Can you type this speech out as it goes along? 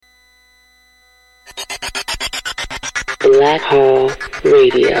Black Hole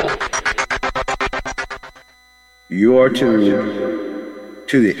Radio. You are tuned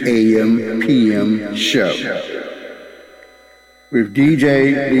to the AM PM show with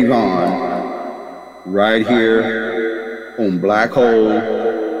DJ Levon right here on Black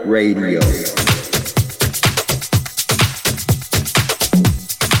Hole Radio.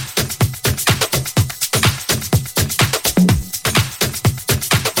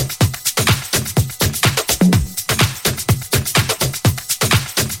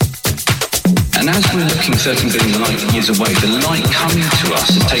 And as we're looking 13 billion light years away, the light coming to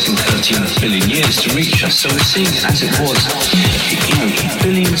us has taken 13 billion years to reach us. So we're seeing it as it was,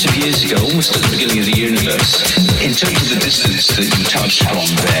 billions of years ago, almost at the beginning of the universe. In terms of the distance that you touched on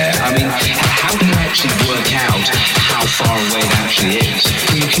there, I mean, how do you actually work out how far away it actually is?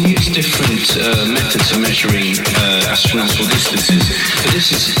 You can use different methods of measuring astronomical distances, but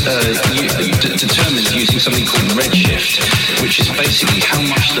this is determined using something called redshift, which is basically how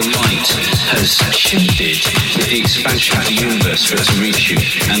much the light has shifted with the expansion of the universe for it to reach you.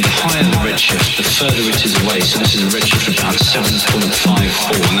 And the higher the redshift, the further it is away. So this is a redshift of about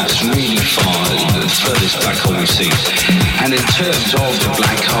 7.54, and that's really far, the furthest black hole we've seen. And in terms of the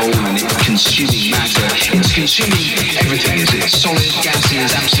black hole and it consuming matter, it's consuming everything. It's solid,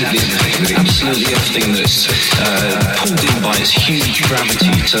 gaseous, absolutely everything. Absolutely everything that's pulled in by its huge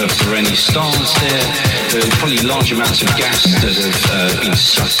gravity. So if there are any stars there are probably large amounts of gas that have been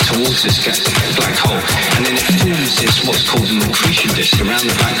sucked towards this black hole, and then it forms this what's called an accretion disk around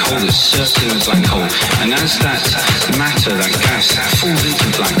the black hole that's circling the black hole. And as that matter, that gas, falls into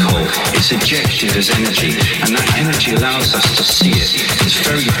the black hole, it's ejected as energy, and that energy allows us to see it. It's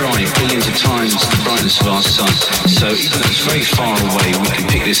very bright, billions of times the brightness of our sun. So even though it's very far away, we can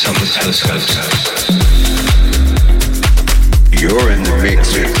pick this up with telescopes. You're in the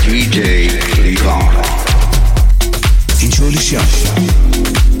mix with DJ Levon. Enjoy the show.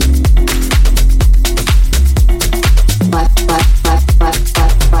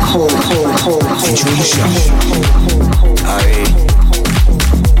 Enjoy the show. Ahí,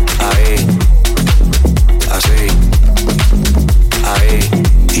 así, ahí.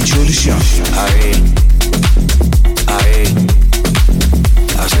 Enjoy the show. Ahí,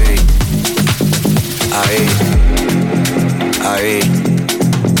 así, ahí,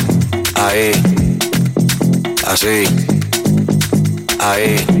 así,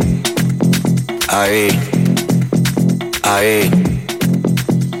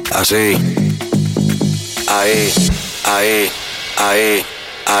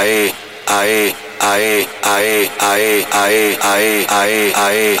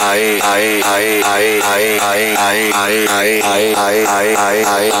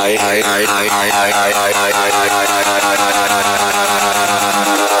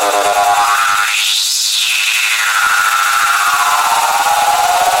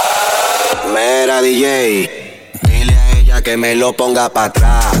 Mira DJ, dile a ella que me lo ponga para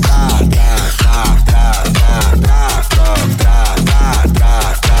atrás.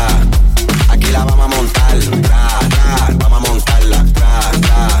 Aquí la vamos a montar, vamos a montarla,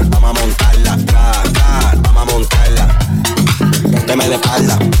 vamos a montarla, vamos a montarla. Pónteme de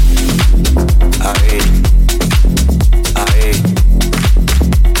espalda. Ahí,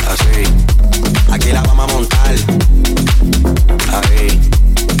 así. Aquí la vamos a montar. Ahí,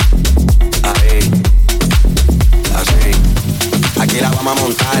 así. Aquí la vamos a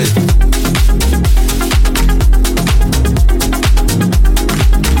montar.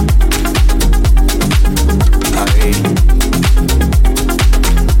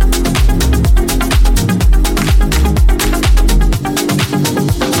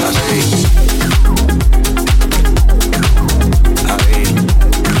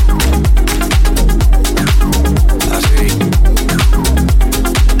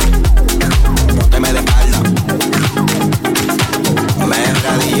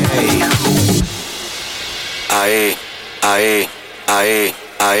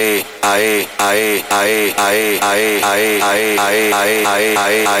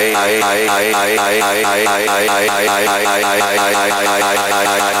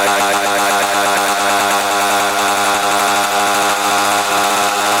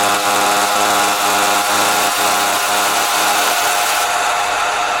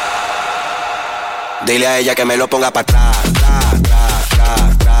 Dile a ella que me lo ponga para atrás.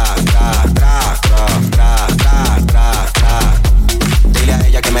 Dile a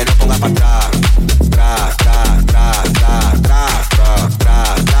ella que me lo ponga para atrás.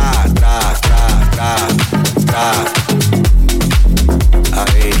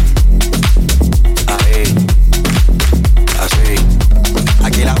 Ahí, así.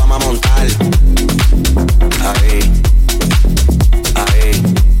 Aquí la vamos a montar. Ahí,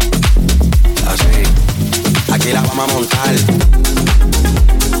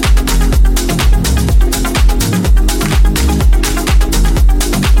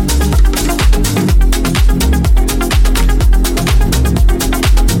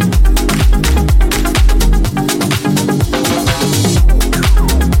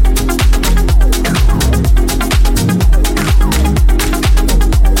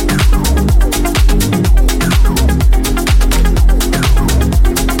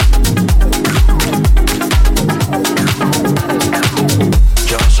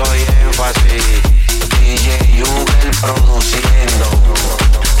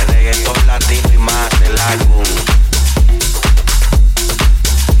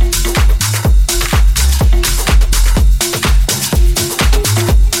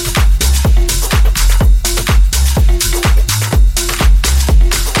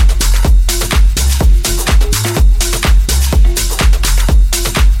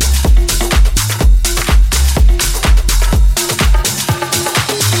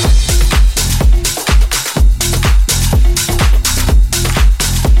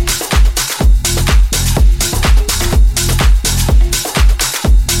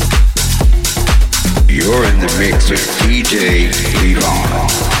 DJ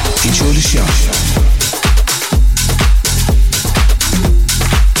Revive. Enjoy the show.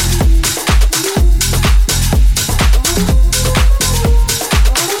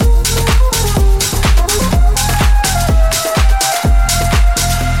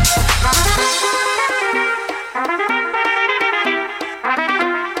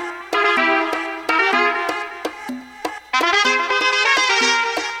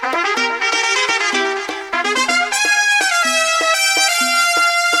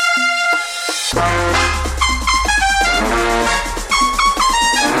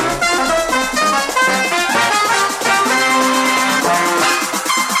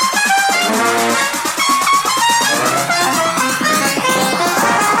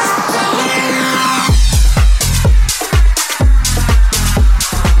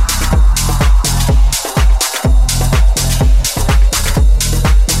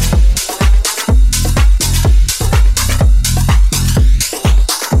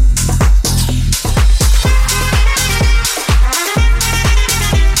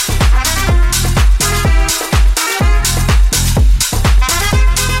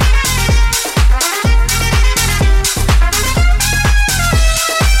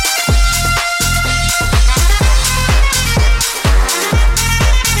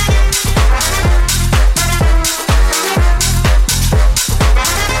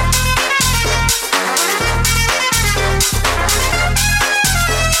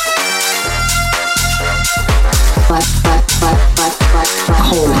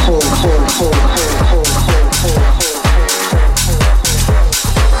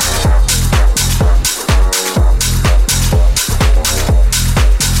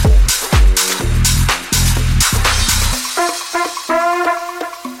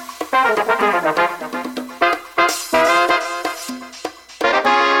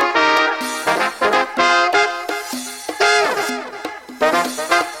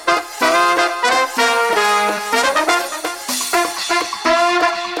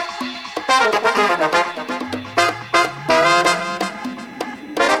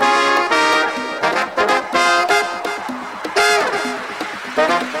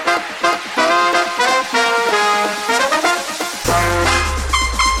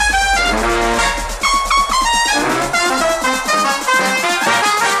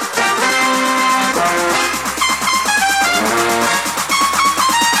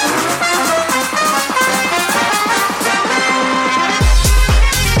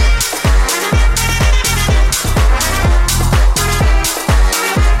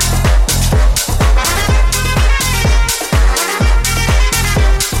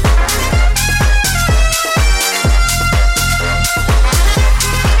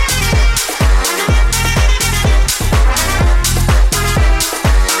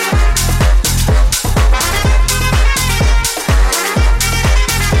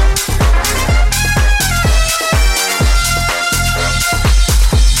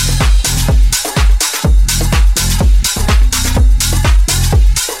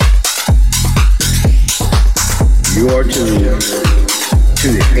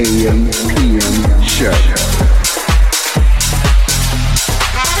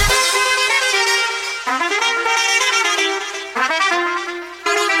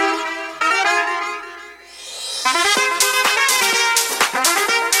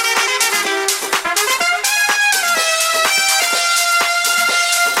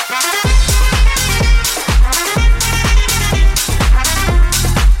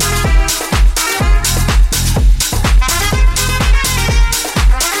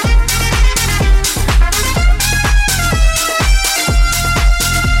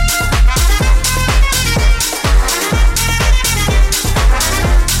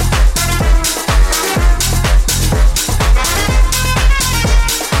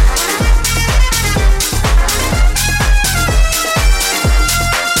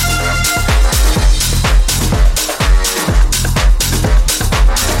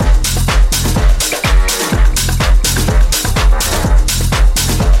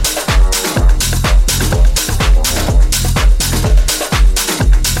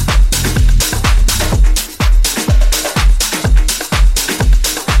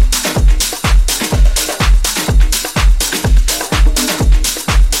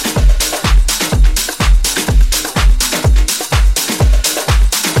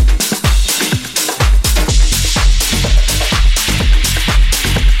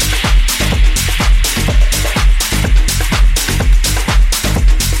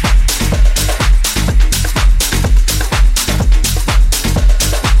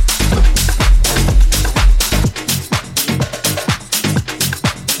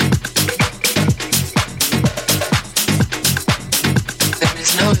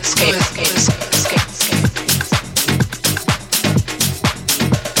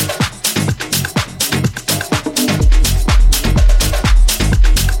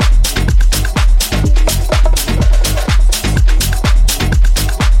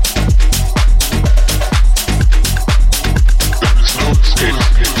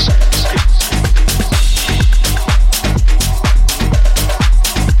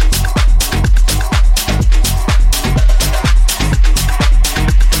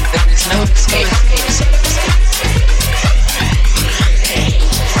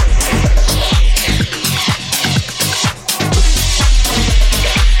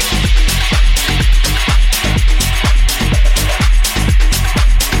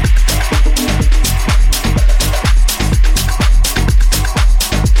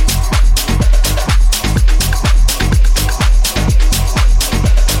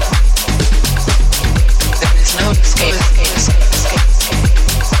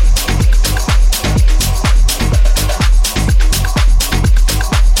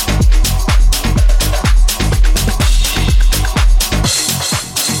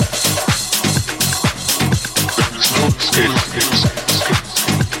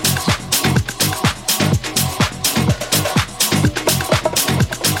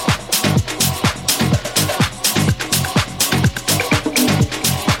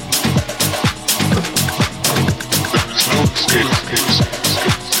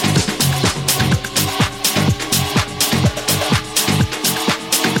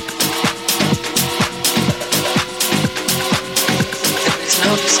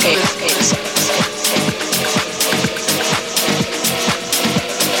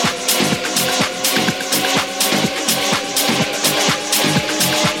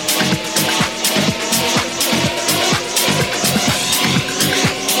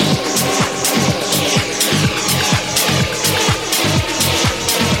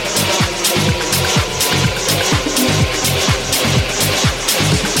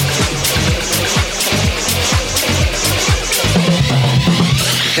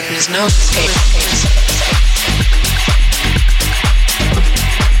 no escape.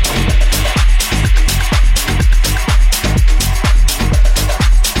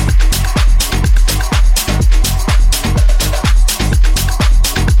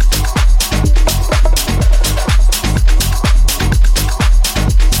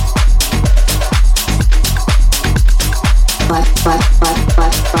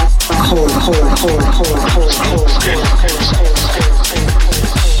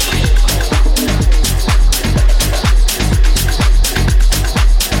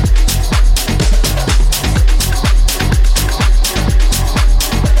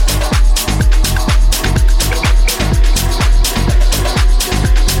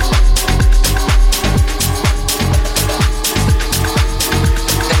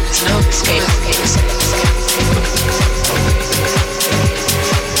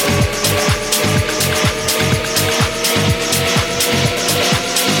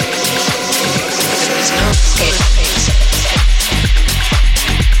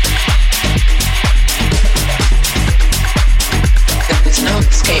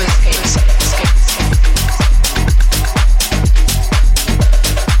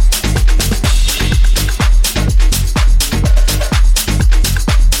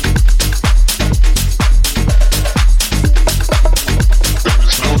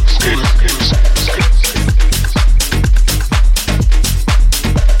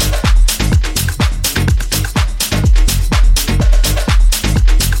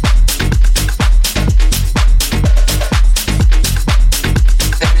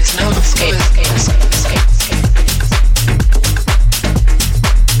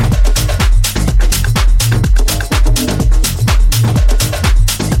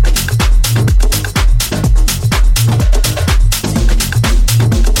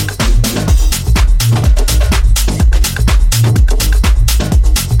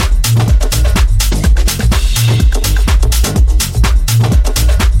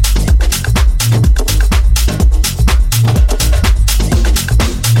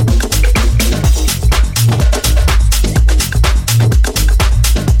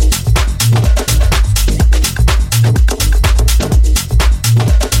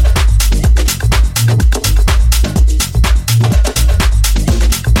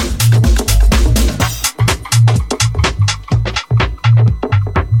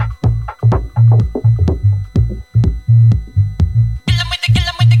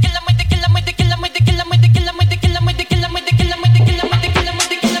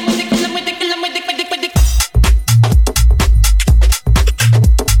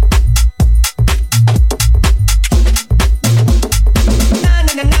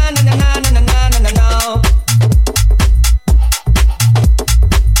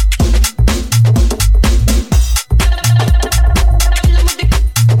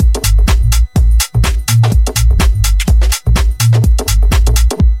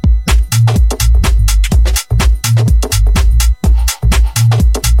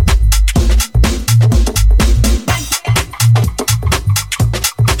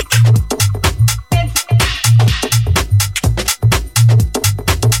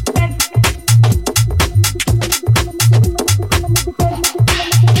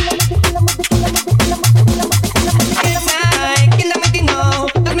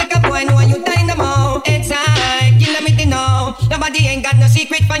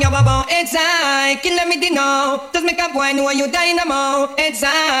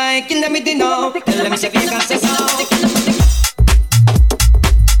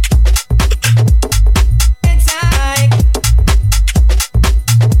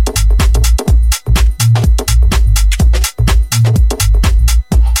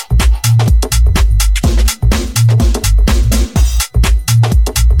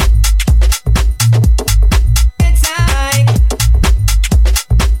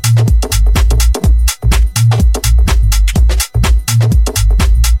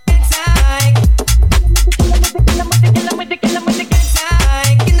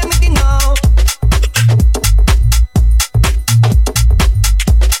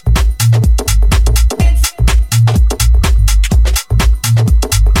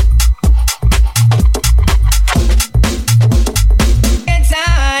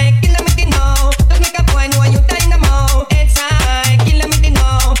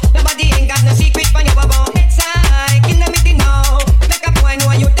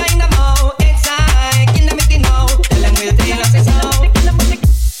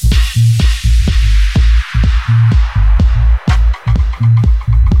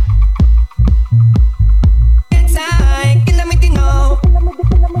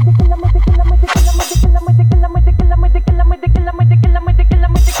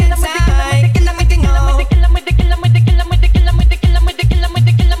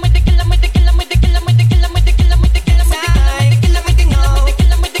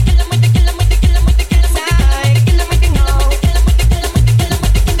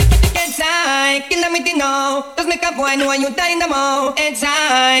 know you dynamo.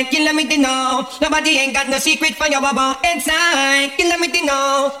 Inside, kill me to know. Nobody ain't got no secret for your bubble. Inside, kill me to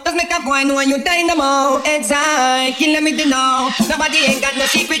know. Just make a boy know you dynamo. Inside, kill me to know. Nobody ain't got no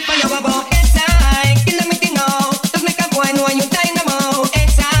secret for your bubble. Inside, kill me to know. Just make a boy know you dynamo.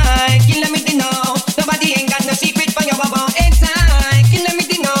 Inside, kill me to know. Nobody ain't got no secret for your bubble. Inside, kill me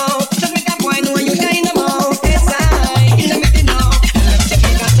to know. Just make a boy know you dynamo. Inside, kill me to know.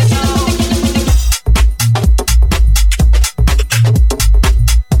 You got to know.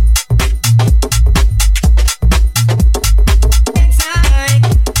 Inside.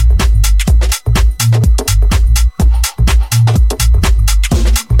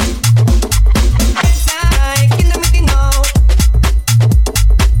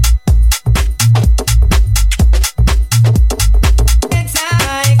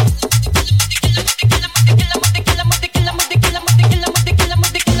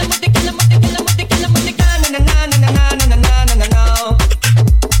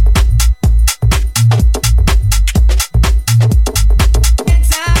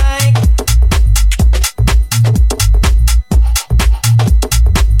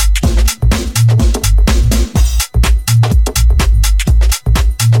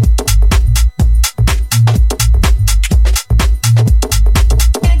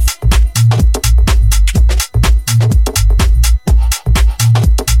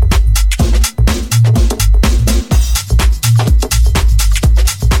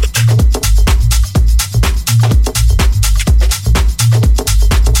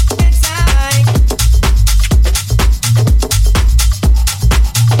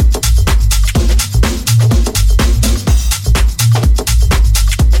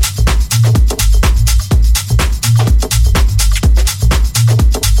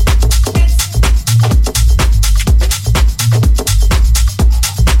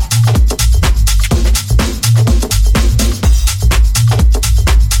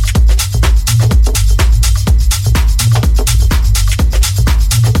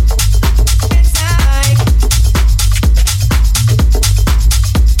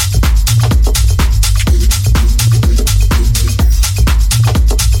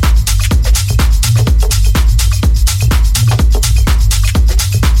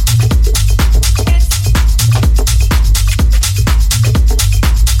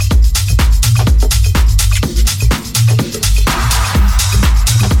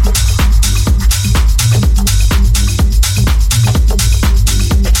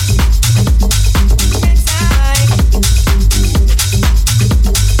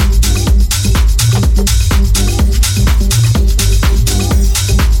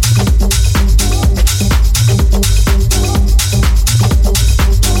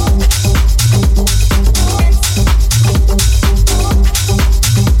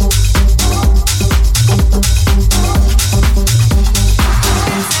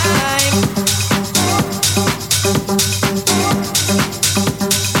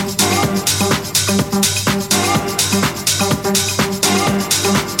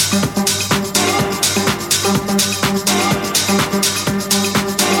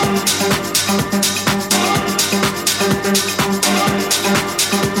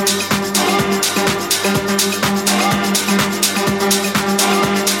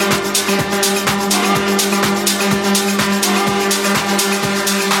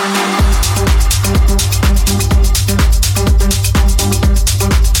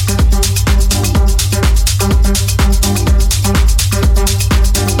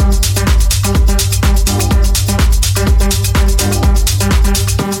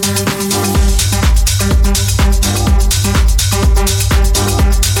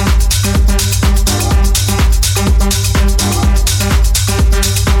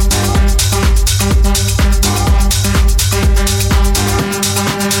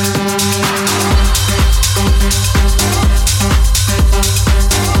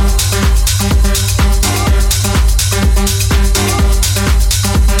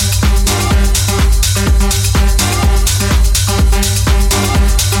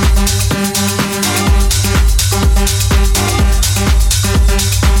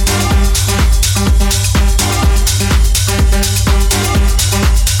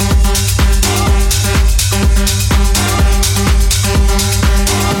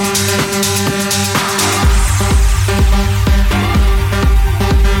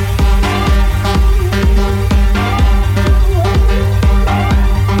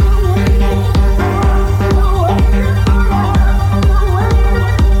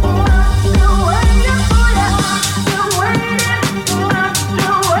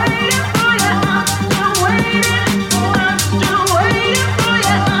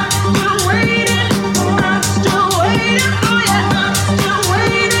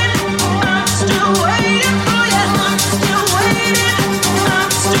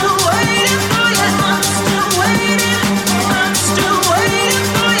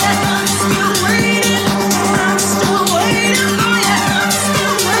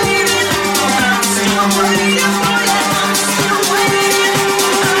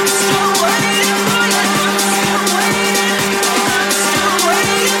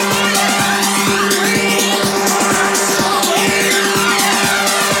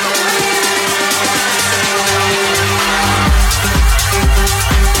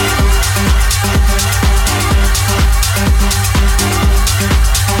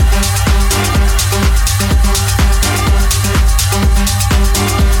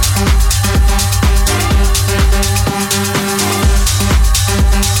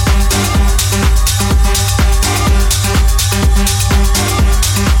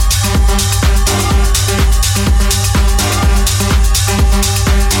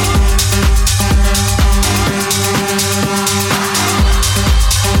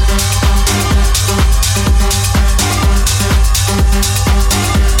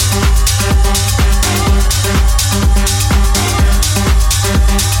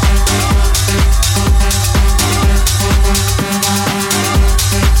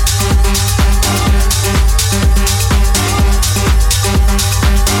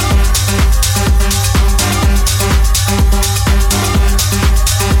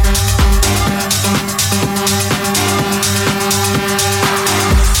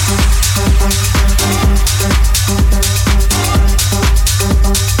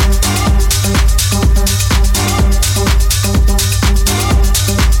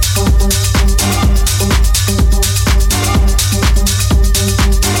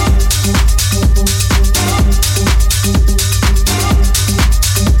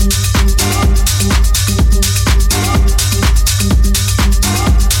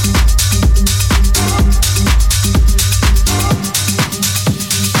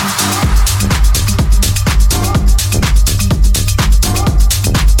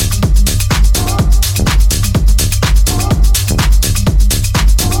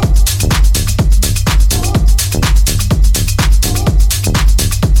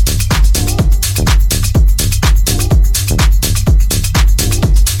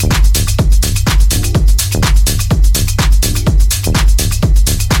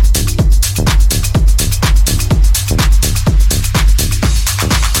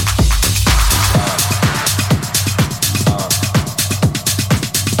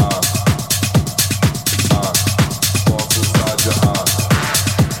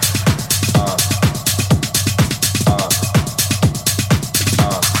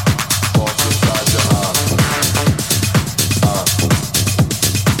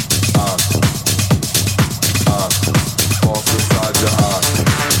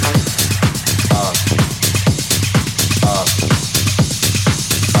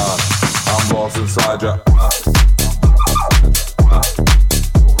 inside ya.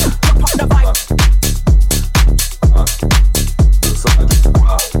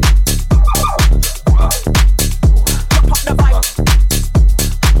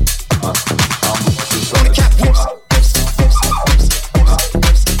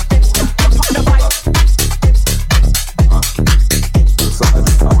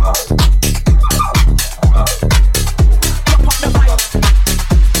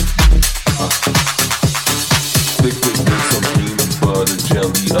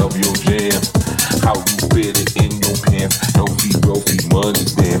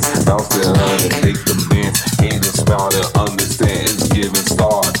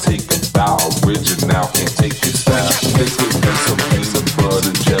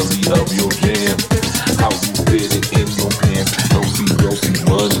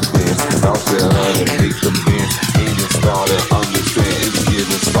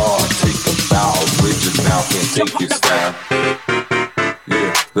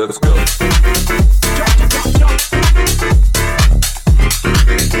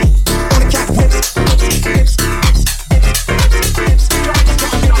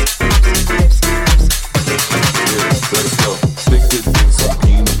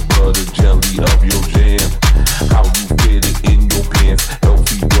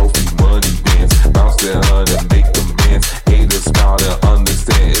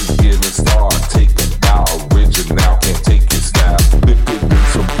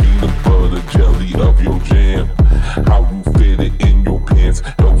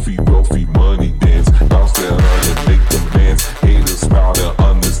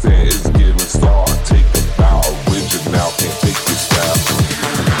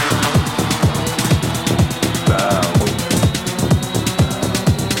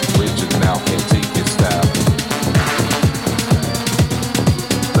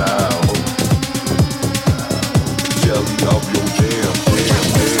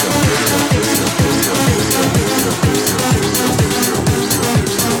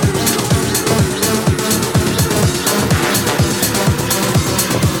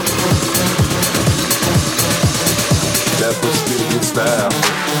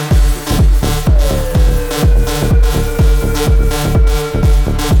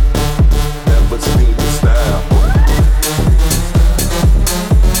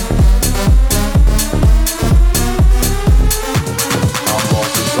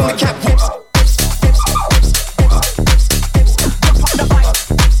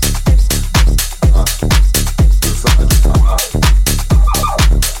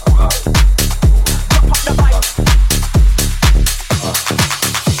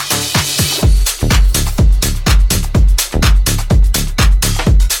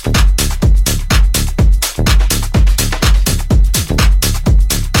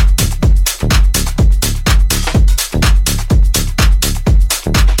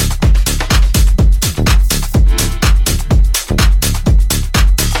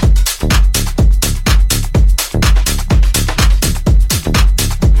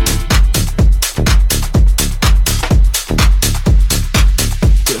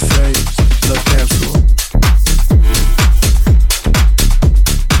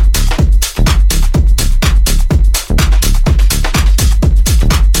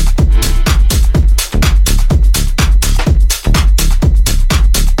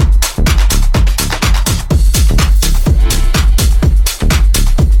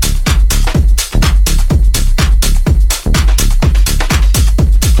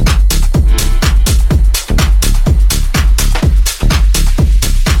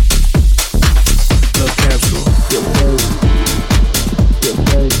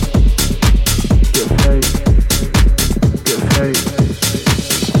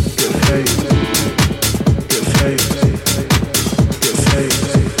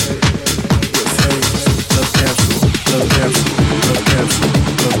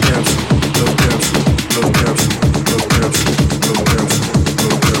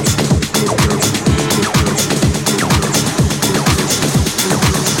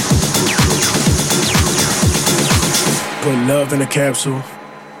 Love in a capsule.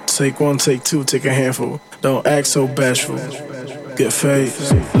 Take one, take two, take a handful. Don't act so bashful. Get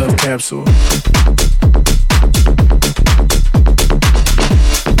phased. Love capsule.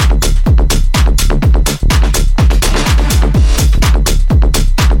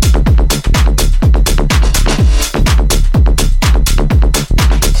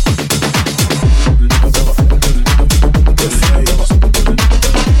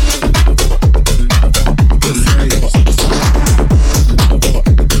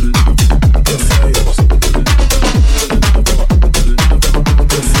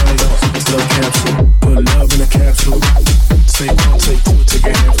 Capsule.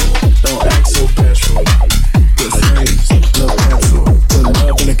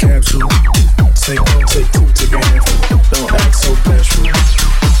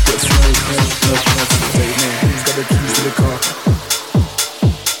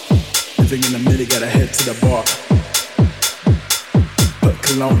 to the bar. Put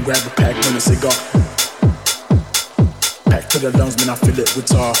cologne, grab a pack, and a cigar. Pack to the lungs, man, I fill it with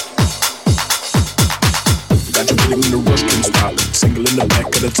tar. Got you feeling in the rush, can't stop. Single in the back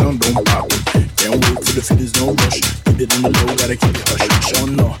of the tongue, don't pop. Can't wait for the feelings, no rush. Keep it on the low, gotta keep it hush. Oh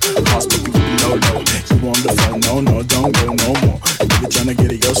no, hospital, keep it low, low. You on the phone, no, no, don't go no more. You tryna get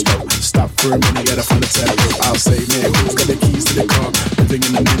it, yo, slow. Stop for a minute, gotta find a tempo. I'll say, man, who's got the keys to the car? Living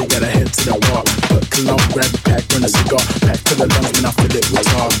in the middle, gotta head to the bar. Put cologne, grab a pack, burn a cigar. Pack to the lungs, man, I fill it with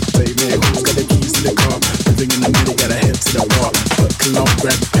tar. Say, man, who's got the keys to the car? Living in the middle, gotta head to the bar. Put cologne,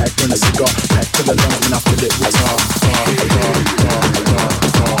 grab a pack, burn a cigar. Pack to the lungs, man, I fill it with tar.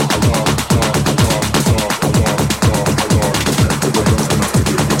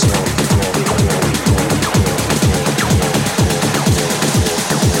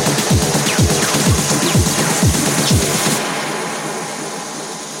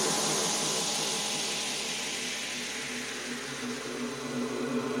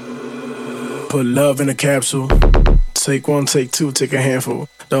 Put love in a capsule. Take one, take two, take a handful.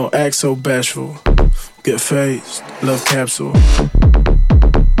 Don't act so bashful. Get phased. Love capsule.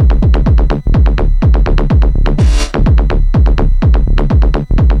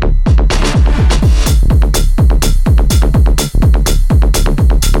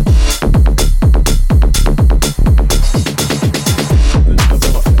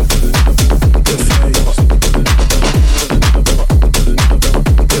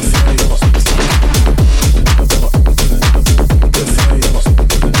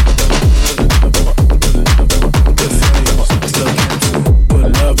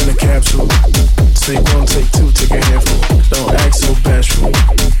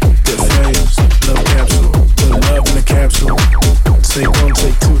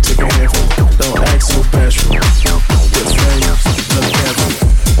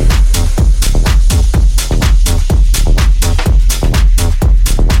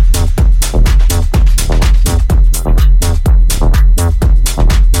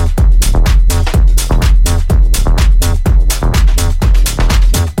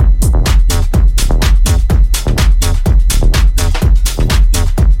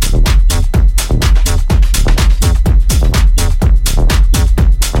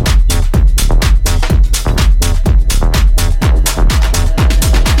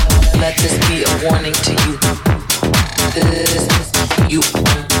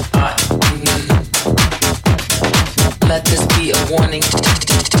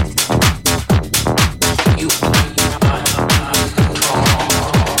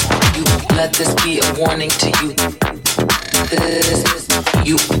 Let this be a warning to you.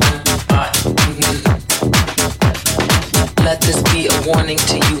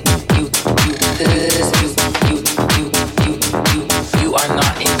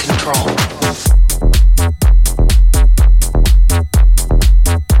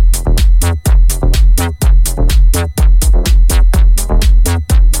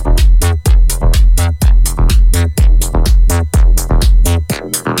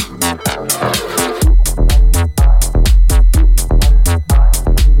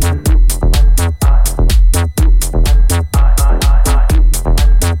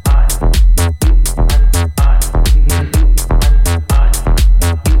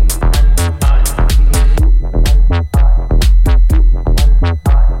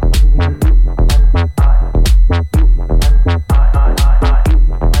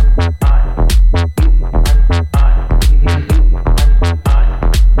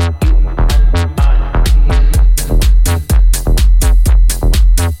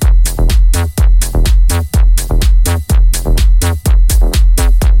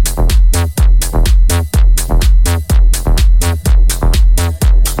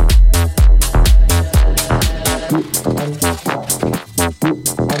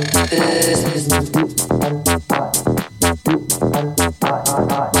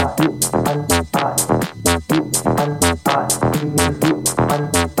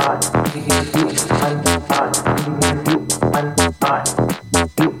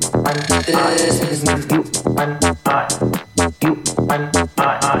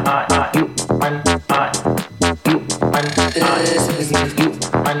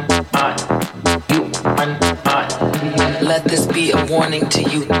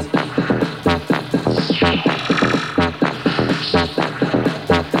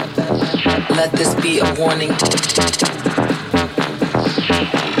 Let this be a warning.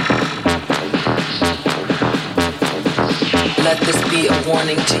 Let this be a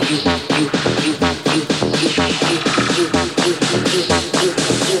warning to you.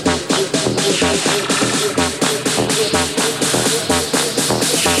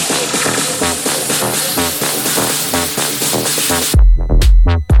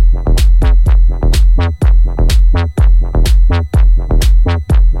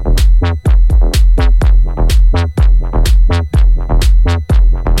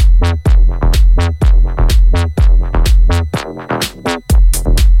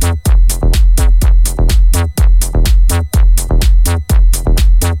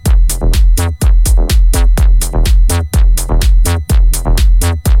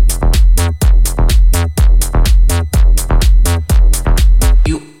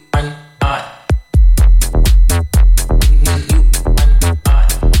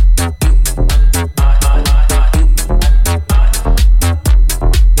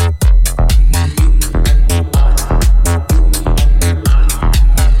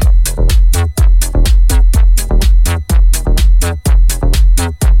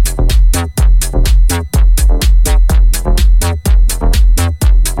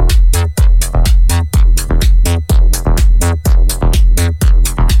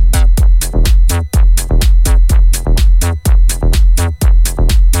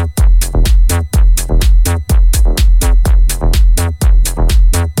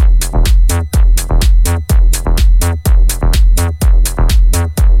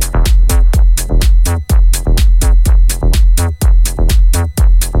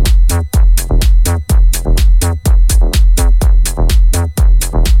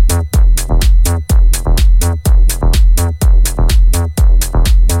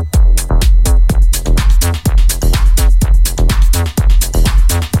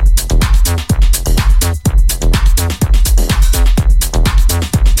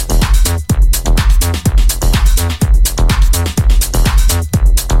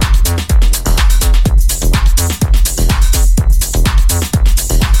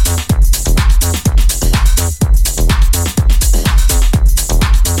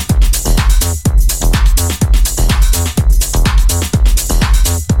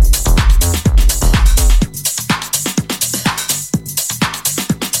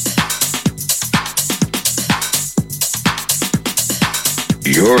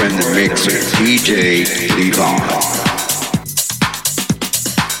 You're in the mix with DJ Levon.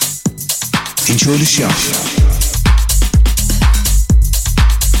 Enjoy the show.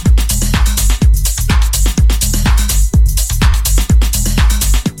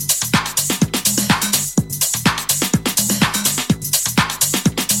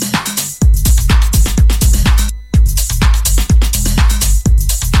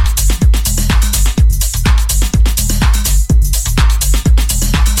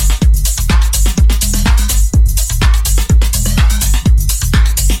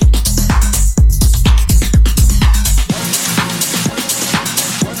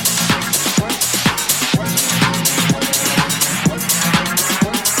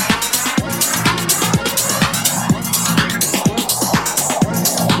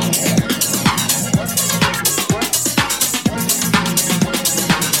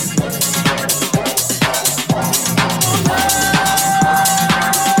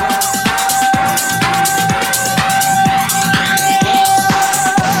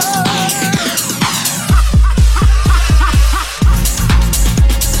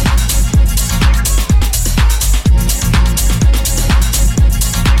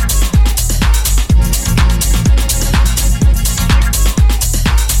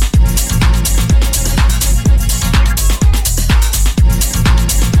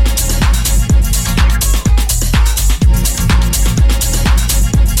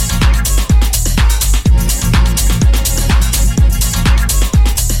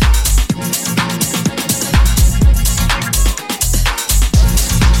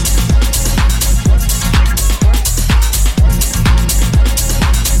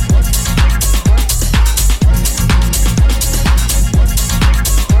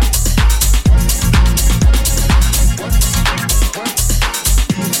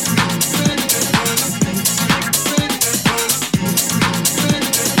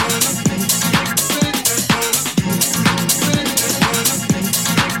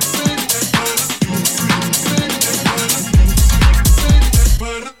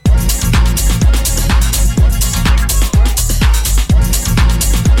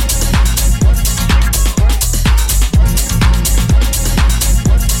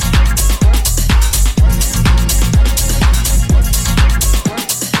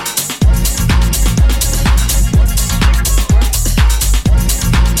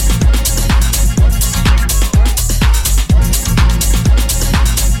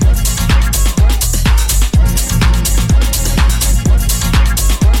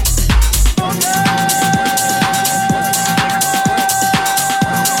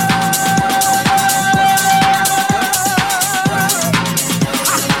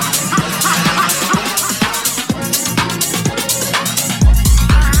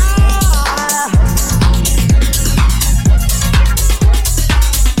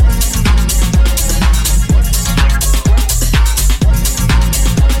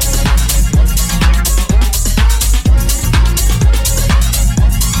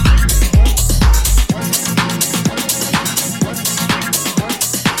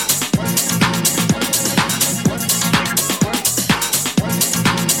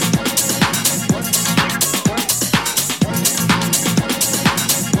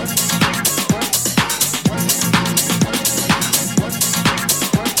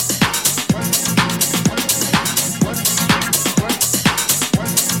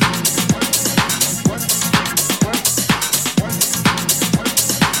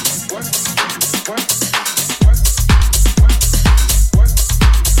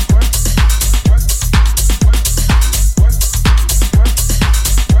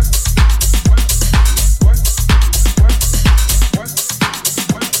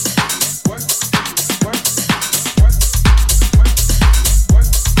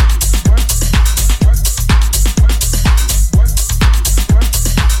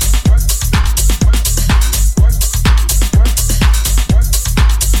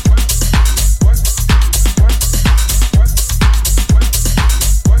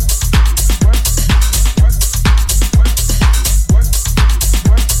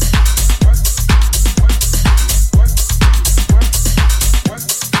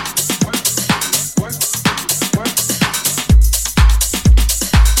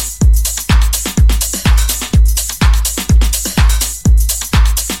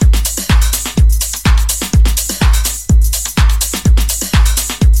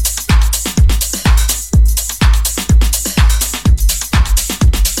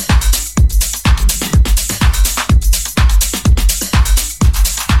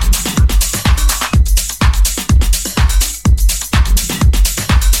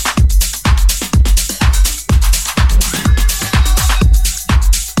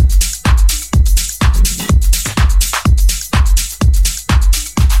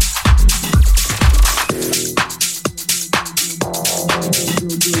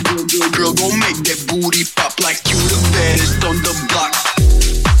 gon' make that booty pop like you the baddest on the block.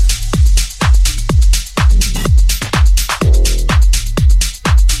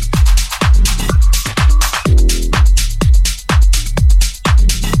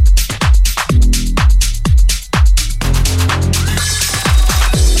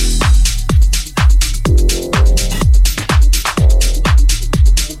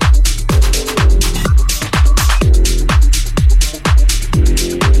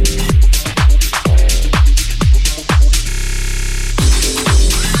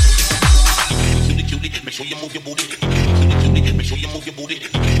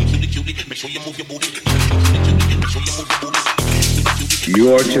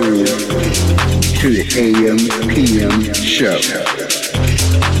 You are tuned to the AM PM show.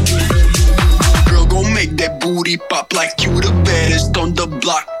 Girl, gon' make that booty pop like you the baddest on the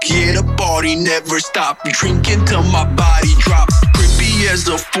block. Yeah, the party never stop. Drinking till my body drop. Creepy as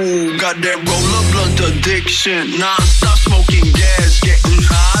a fool, got that roller blunt addiction. Non-stop smoking gas, getting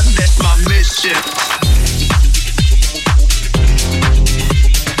high, that's my mission.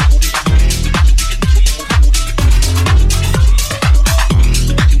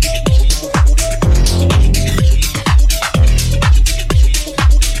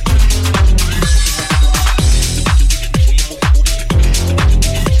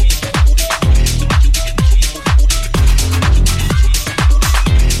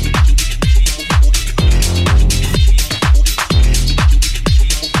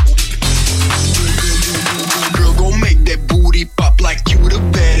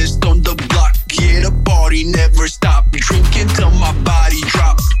 Never stop, drinking till my body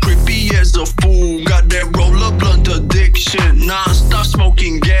drop. Creepy as a fool, got that roller blunt addiction. Non-stop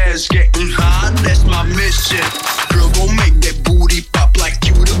smoking gas, getting high, that's my mission. Girl, gon' make that booty pop like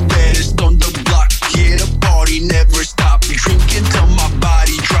you the baddest on the block. Yeah, the party never stop, drinking till my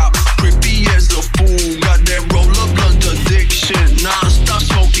body drop. Creepy as a fool, got that roller blunt addiction. Non-stop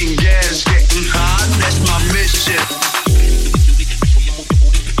smoking gas, getting high, that's my mission.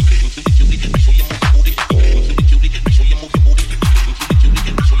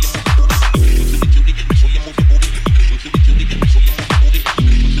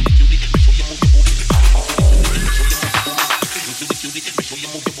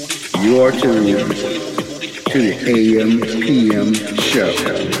 You are tuned to the AM PM show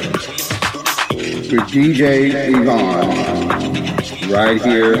with DJ Yvonne right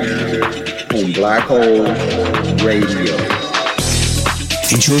here on Black Hole Radio.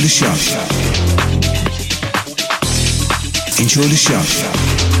 Enjoy the show. Enjoy the show.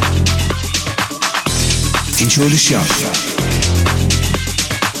 Enjoy the show.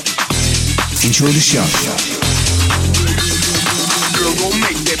 Enjoy the show. Girl, gon'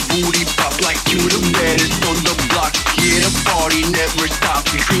 make that booty pop like you the baddest on the block. Yeah, the party never stop.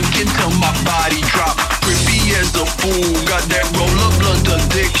 Drinking till my body drop. Creepy as a fool, got that roller blunt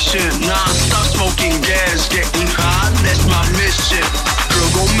addiction. Non-stop smoking gas, getting high, that's my mission. Girl,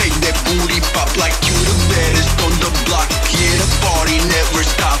 gon' make that booty pop like you the baddest on the block. Yeah, the party never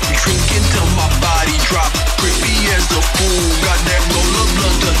stop. Drinking till my body drop. Creepy as a fool, got that roller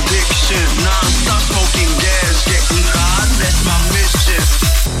blunt addiction. Non-stop smoking gas, getting high, that's my mission.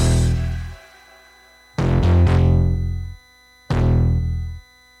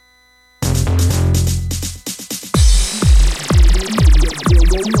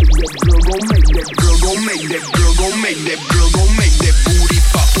 Girl, gon' make that booty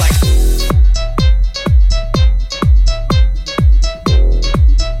pop like.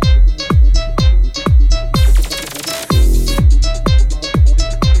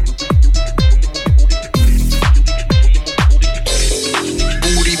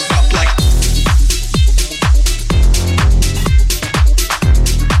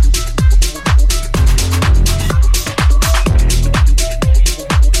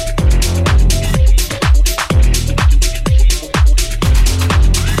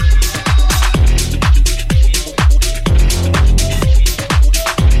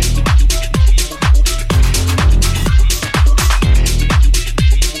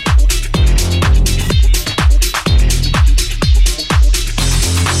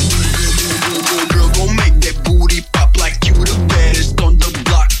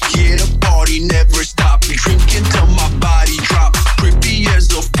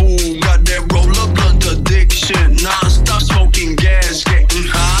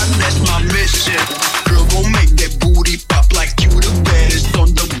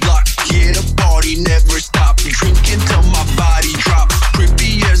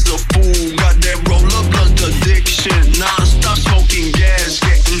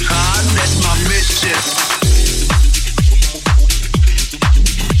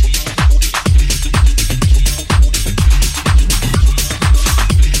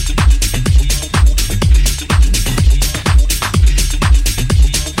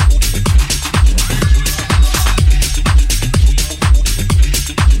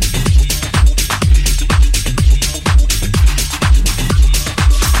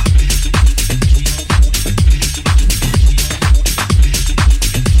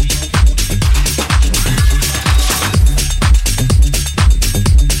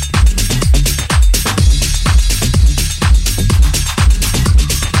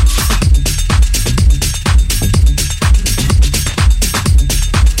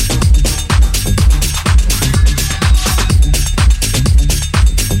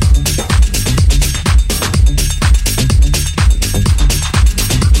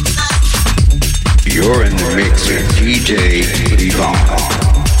 mix with DJ Levon.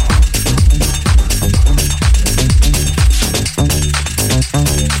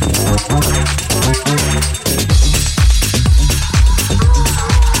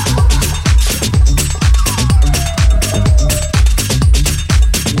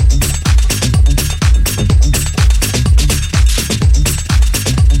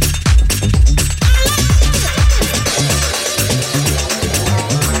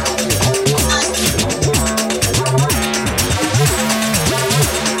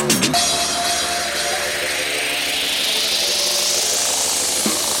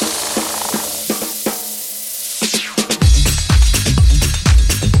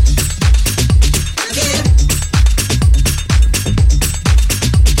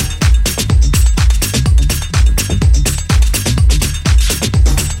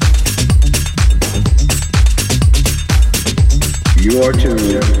 You're tuned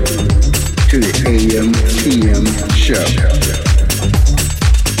to the AM PM show.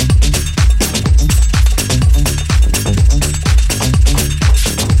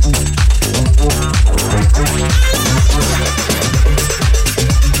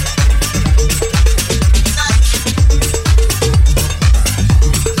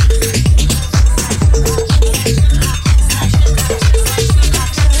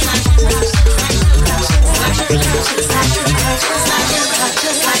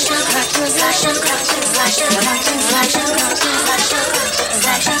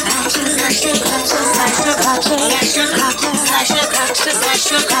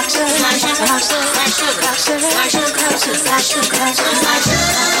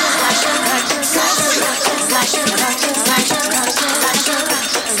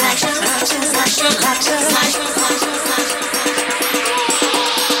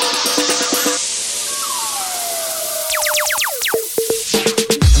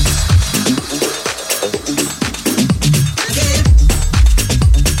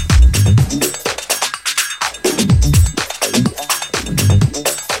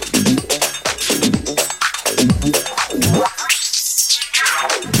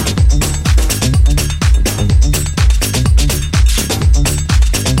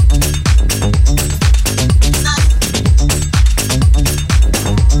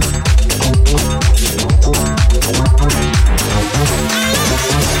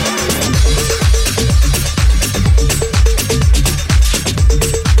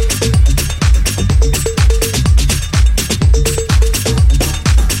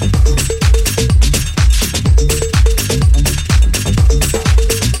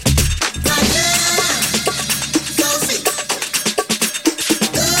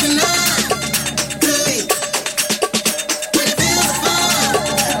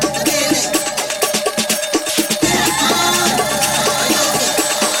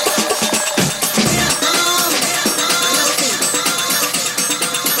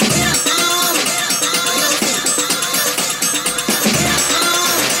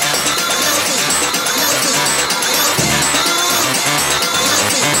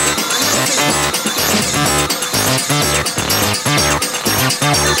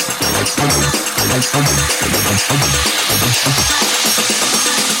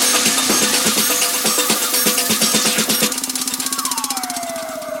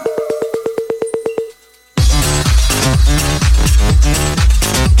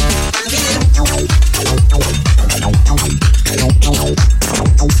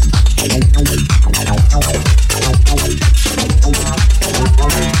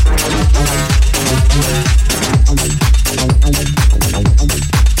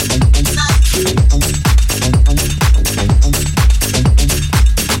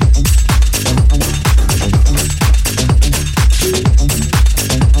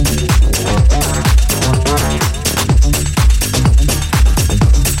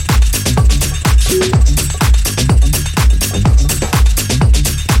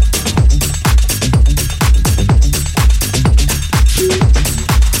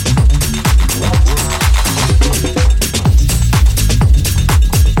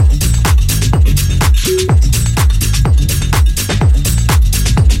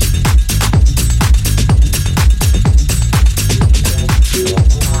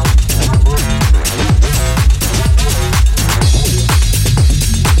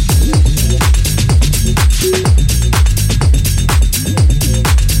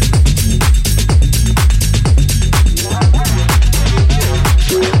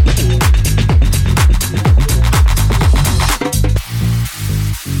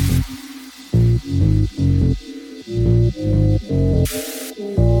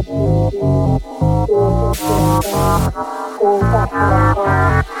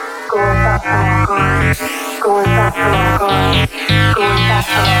 Go back. Going fast till I'm gone. Going fast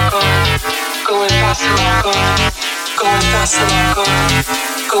till I'm gone. Going fast till I'm gone. Going fast till I'm gone.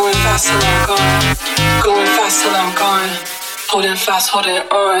 Going fast till I'm gone. Going fast till I'm gone. Holding fast, holding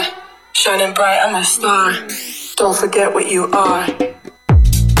on. Shining bright, I'm a star. Don't forget what you are.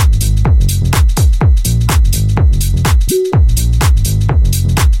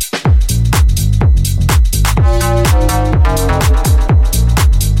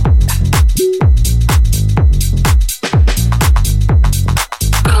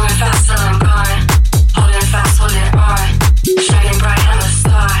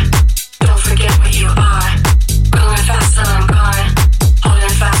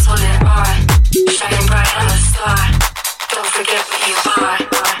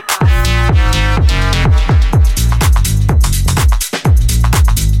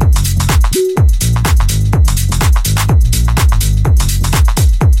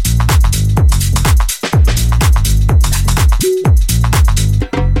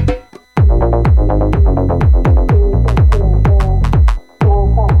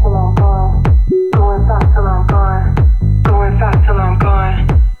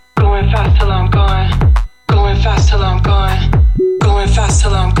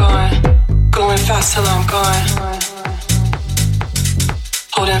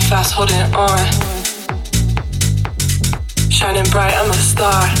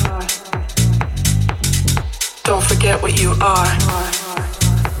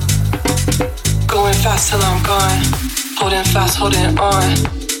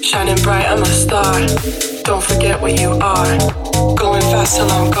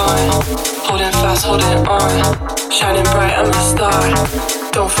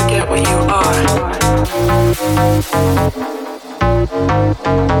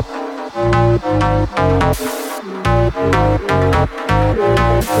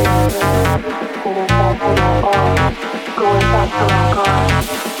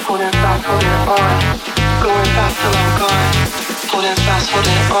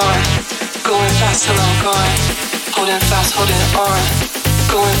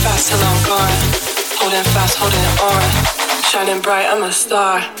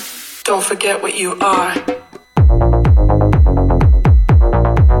 Don't forget what you are.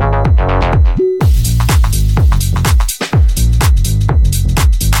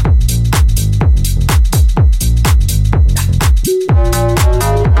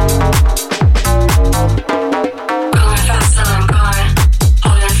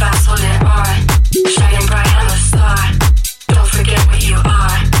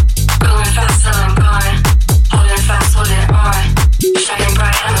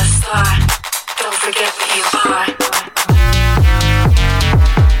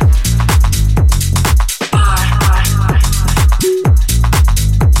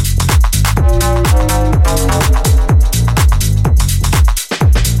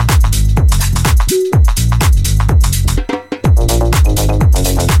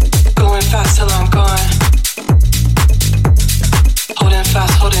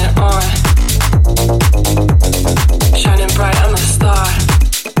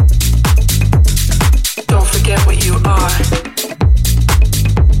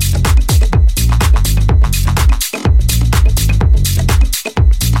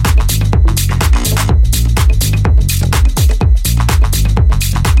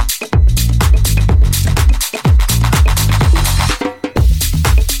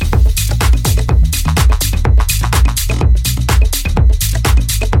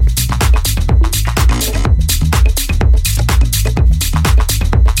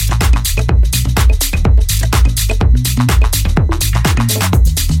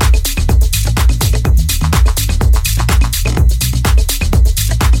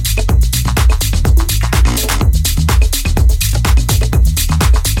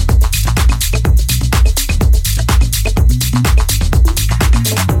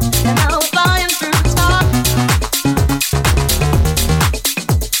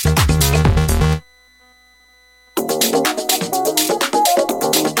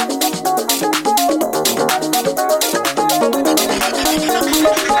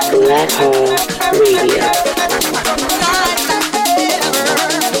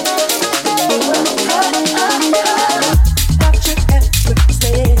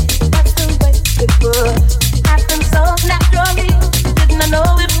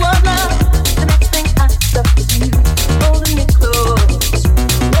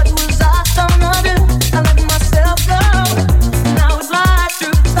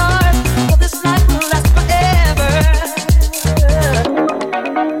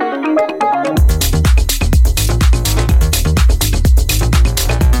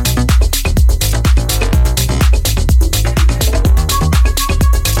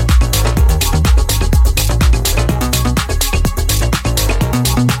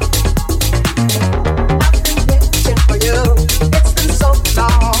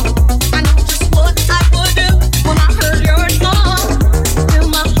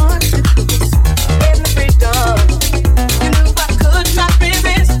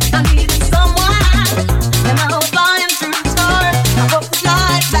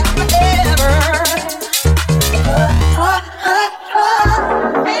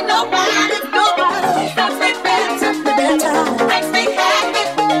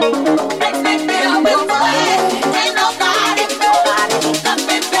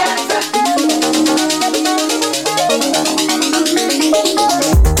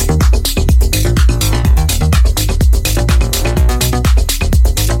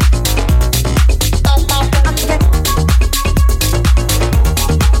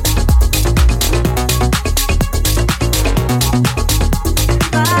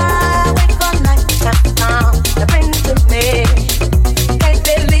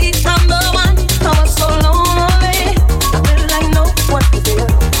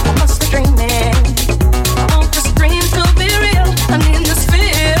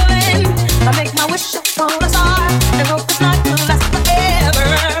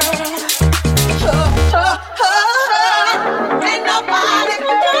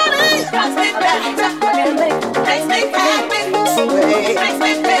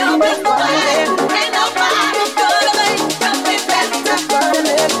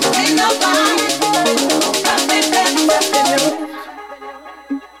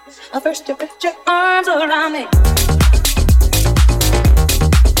 First you put your arms around me.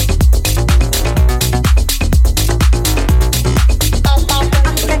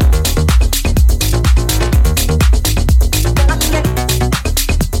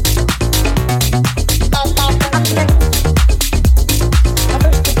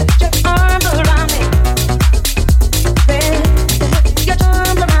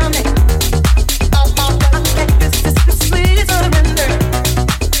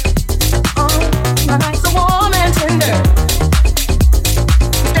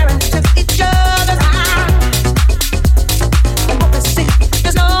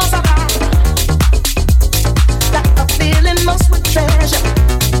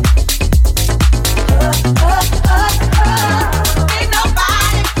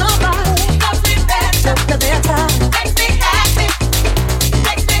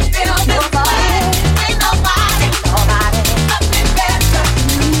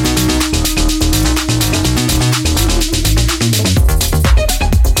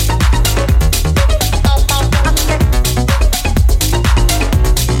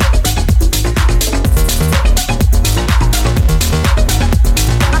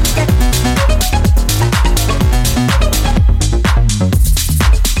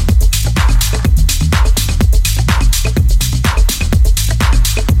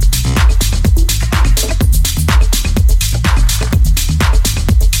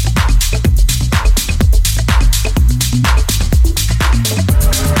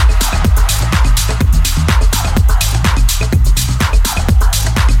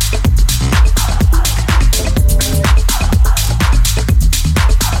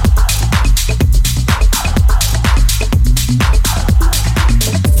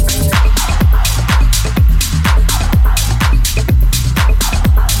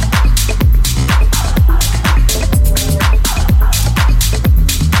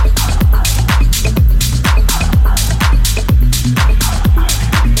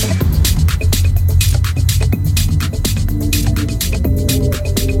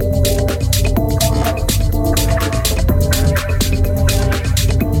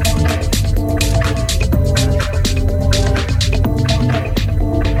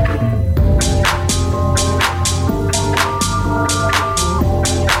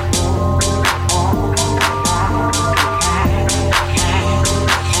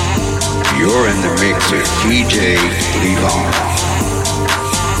 You're in the mix with DJ Levon.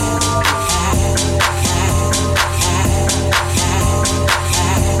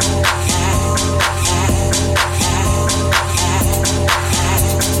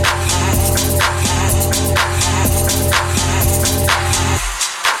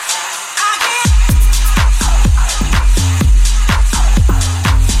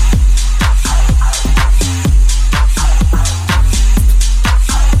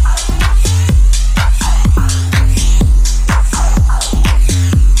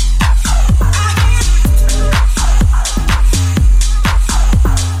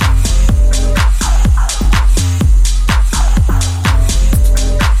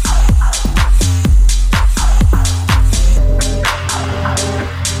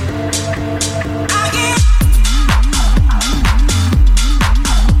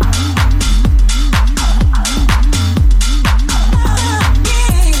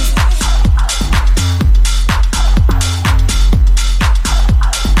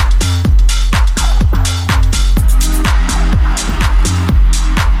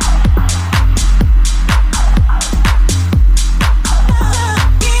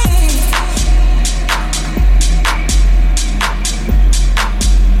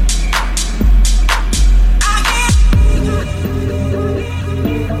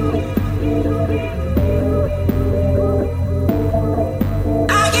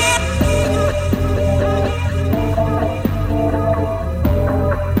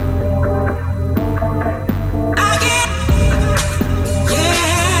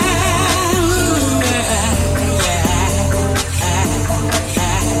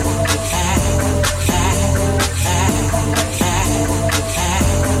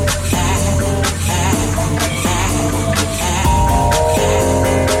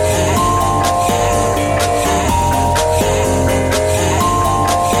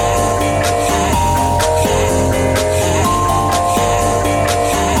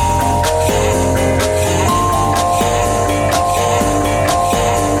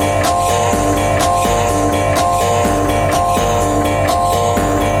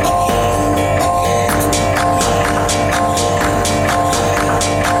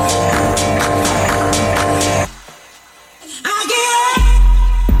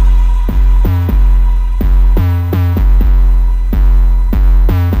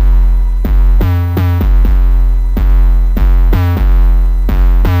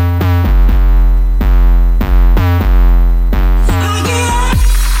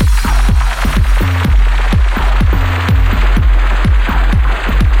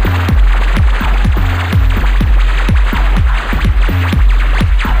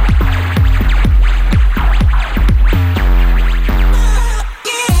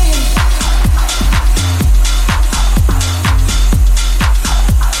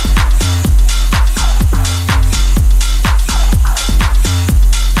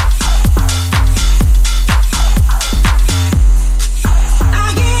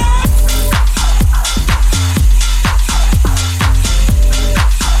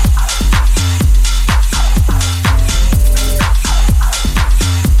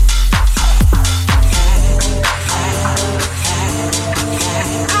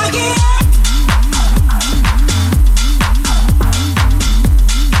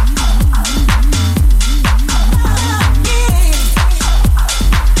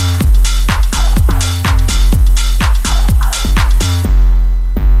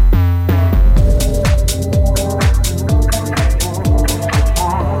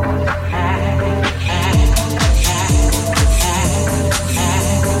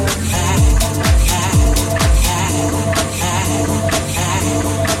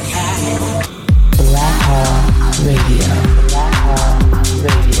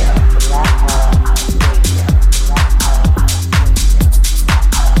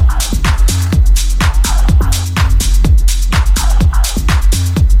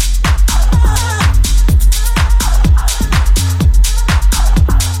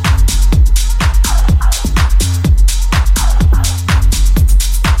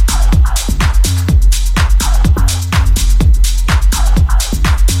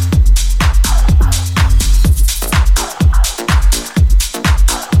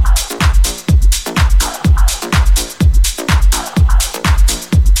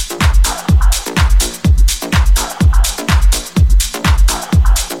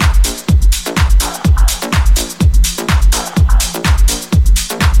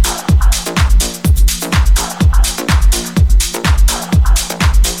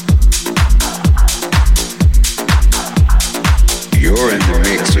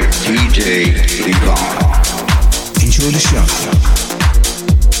 DJ Levon. Enjoy the show.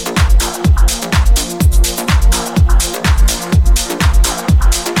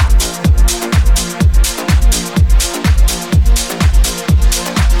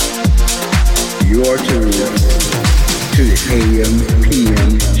 You're tuned to the AM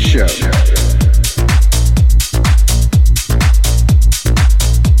PM show.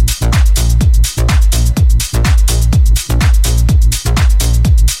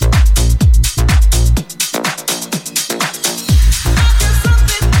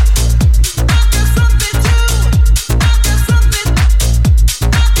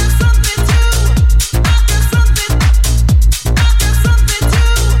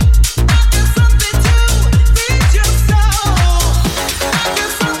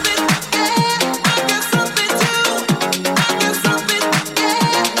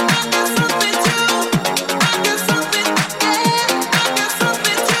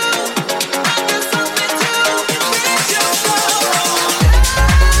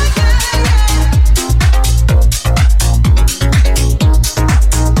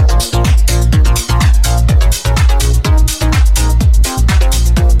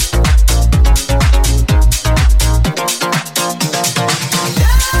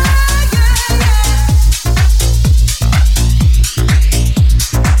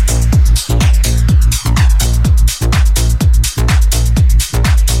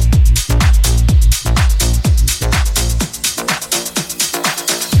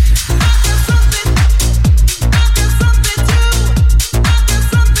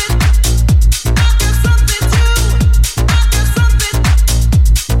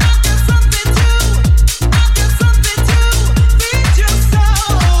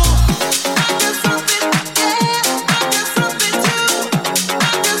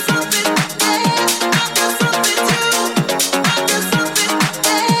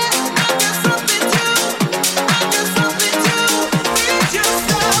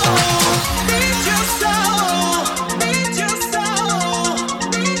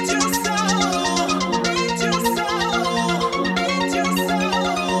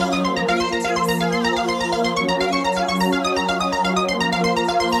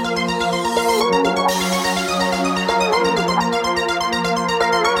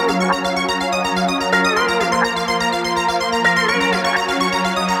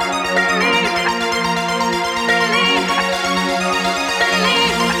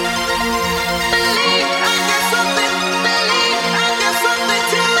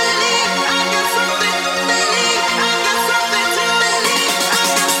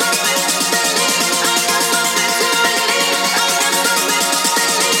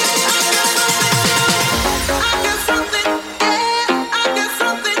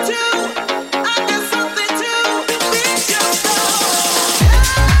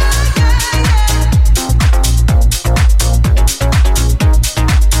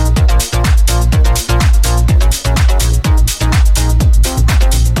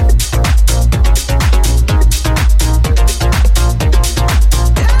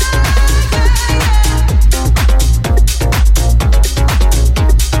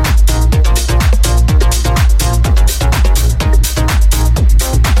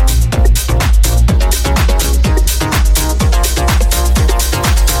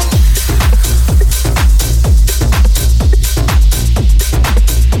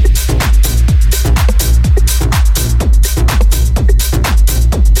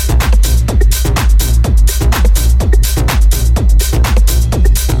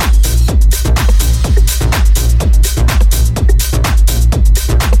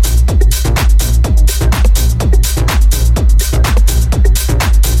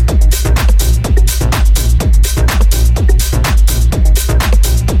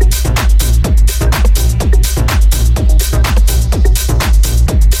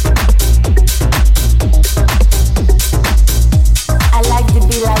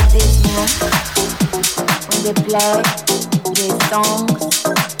 play these songs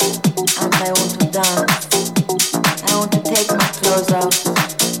and I want to dance. I want to take my clothes off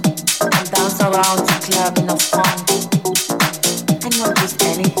and dance around the club in a funk. And not just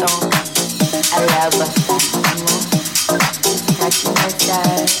any song. I love a song, you know. Touching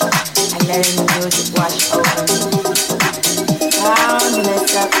myself and letting the music wash over me. Round in a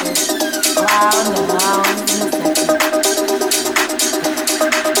circle, round and round in a circle.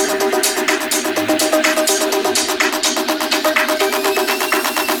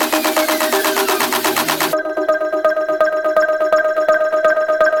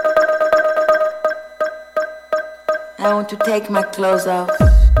 I want to take my clothes off.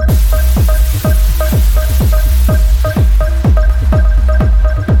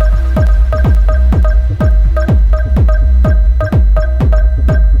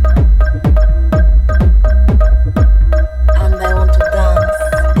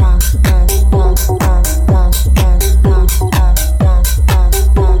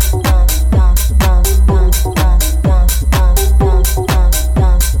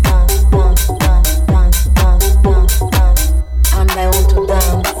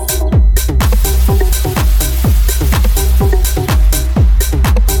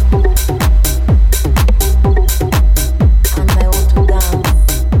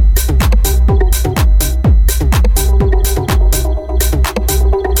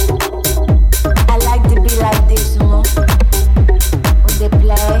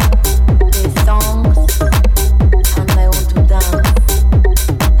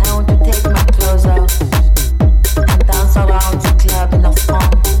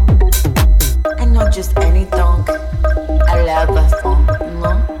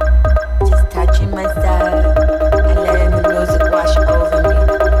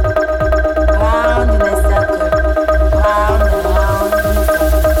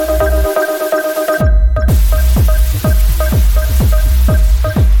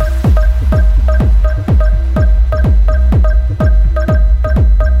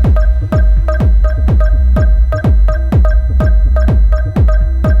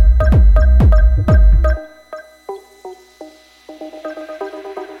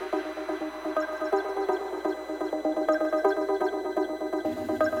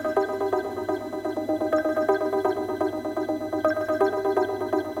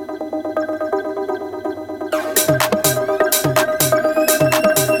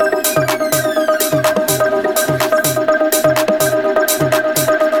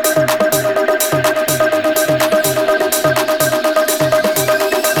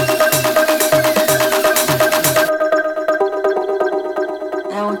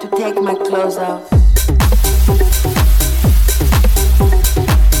 want to take my clothes off.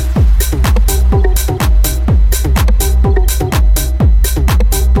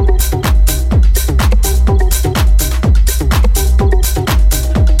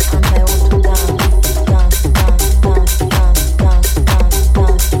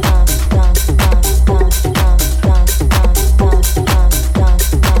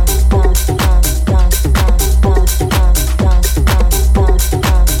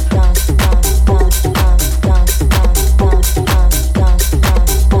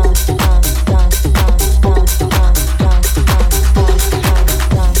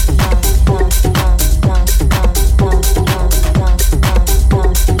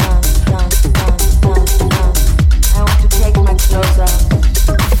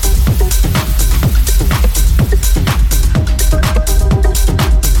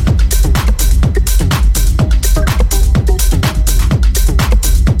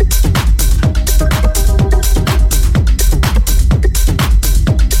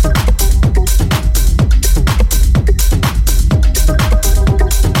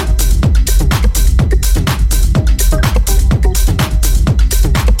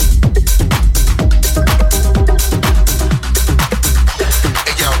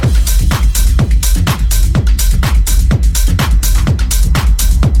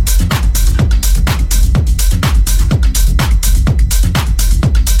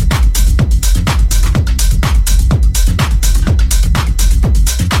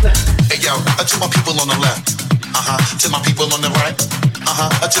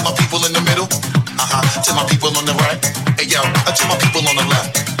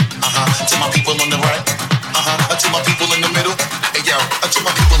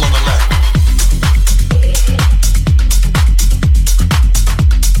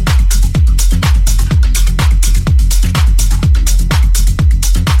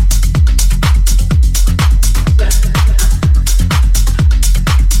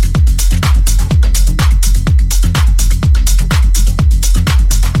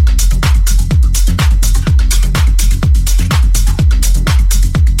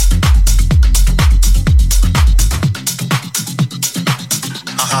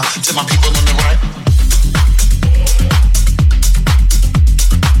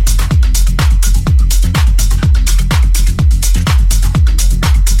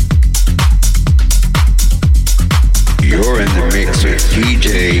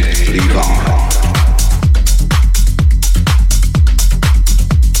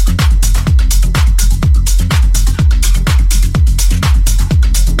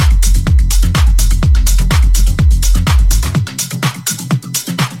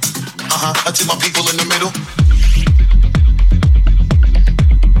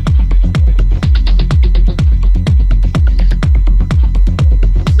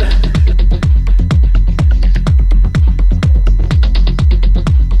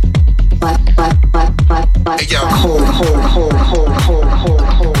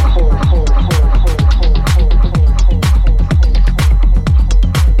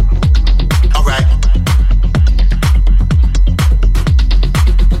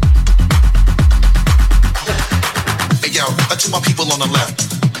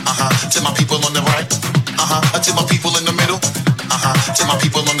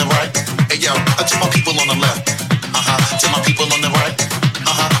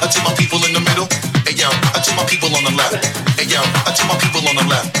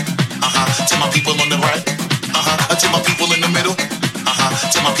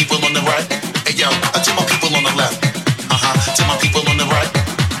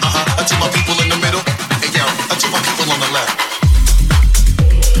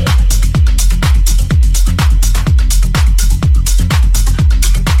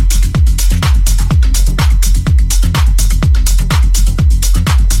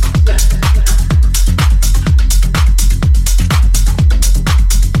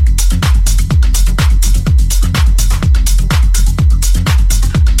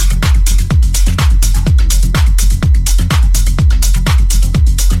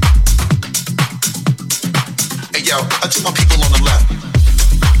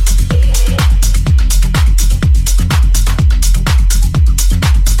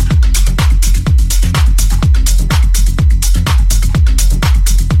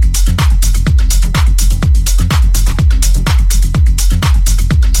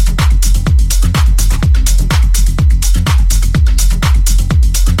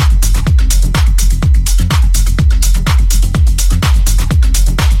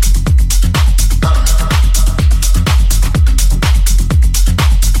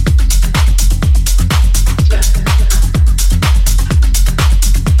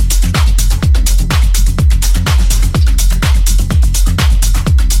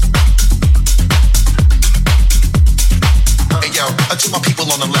 To my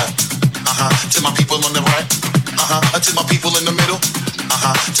people on the left, to my people on the right, to my people in the middle,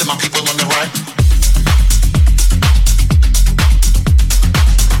 to my people on the right.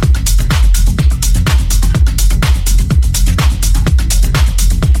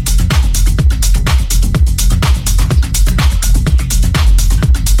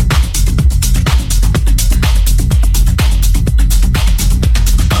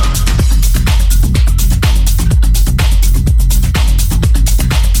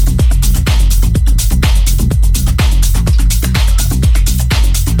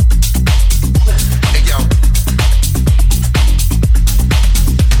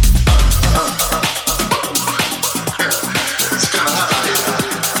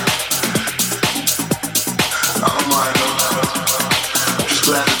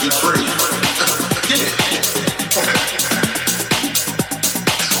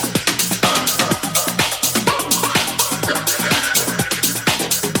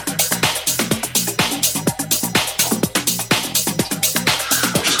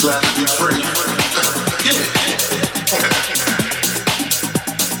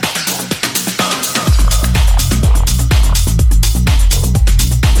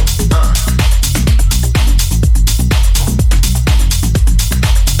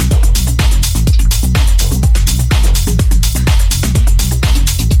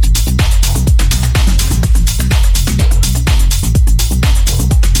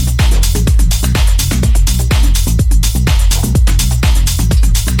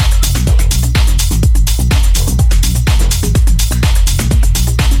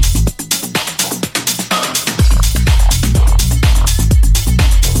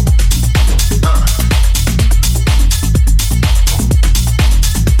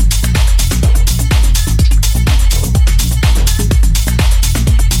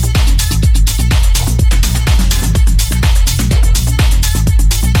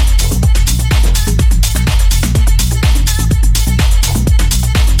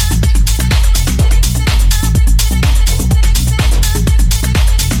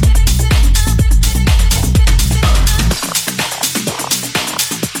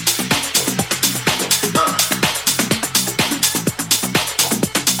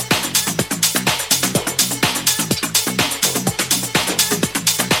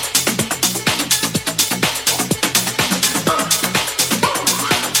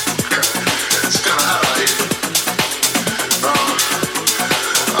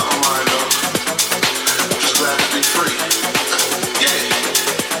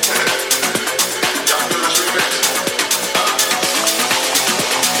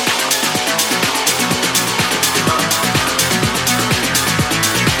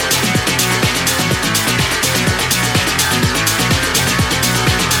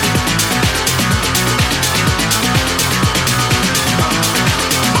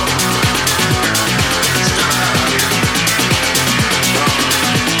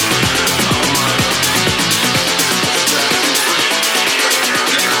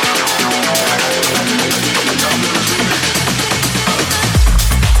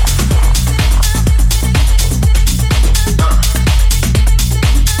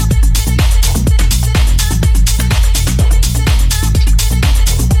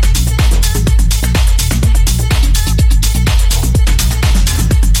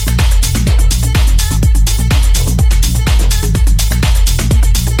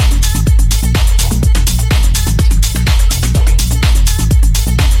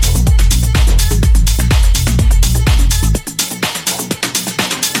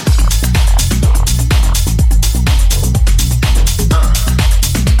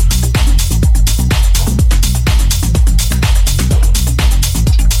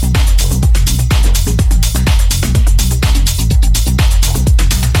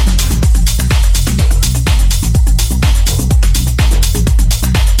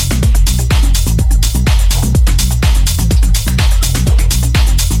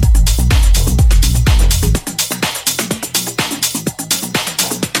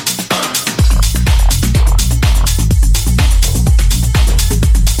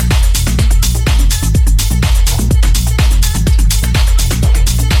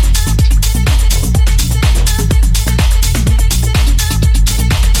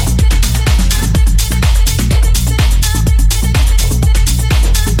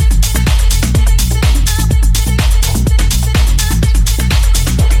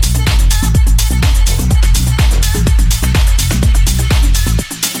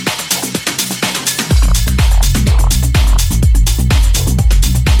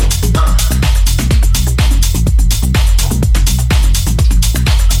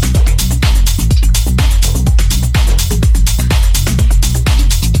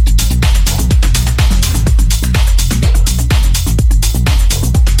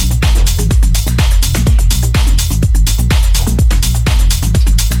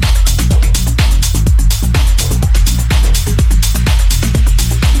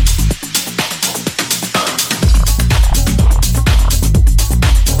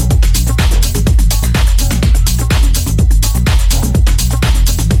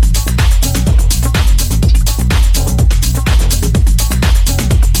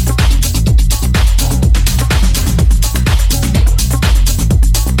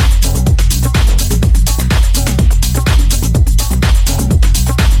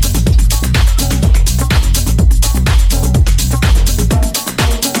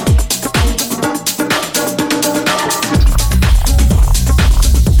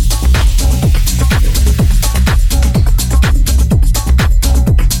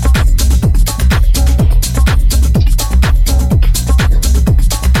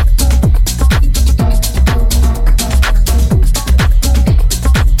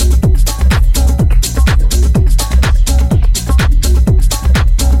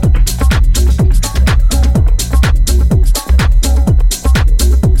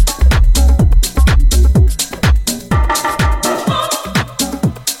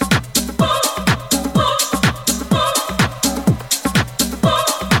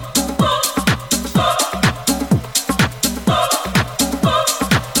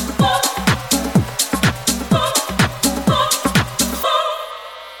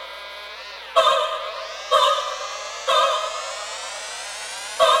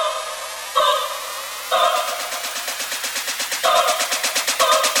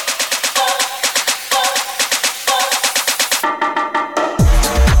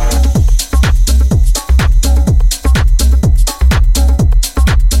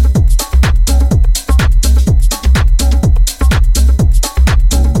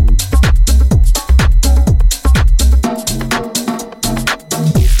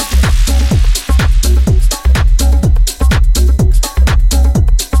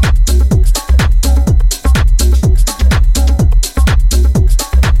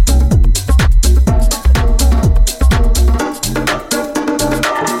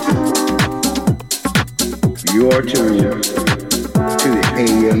 You're tuned to the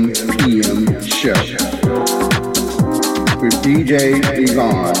AM PM show with DJ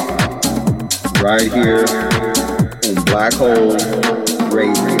Devon right here on Black Hole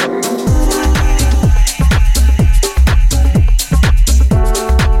Radio.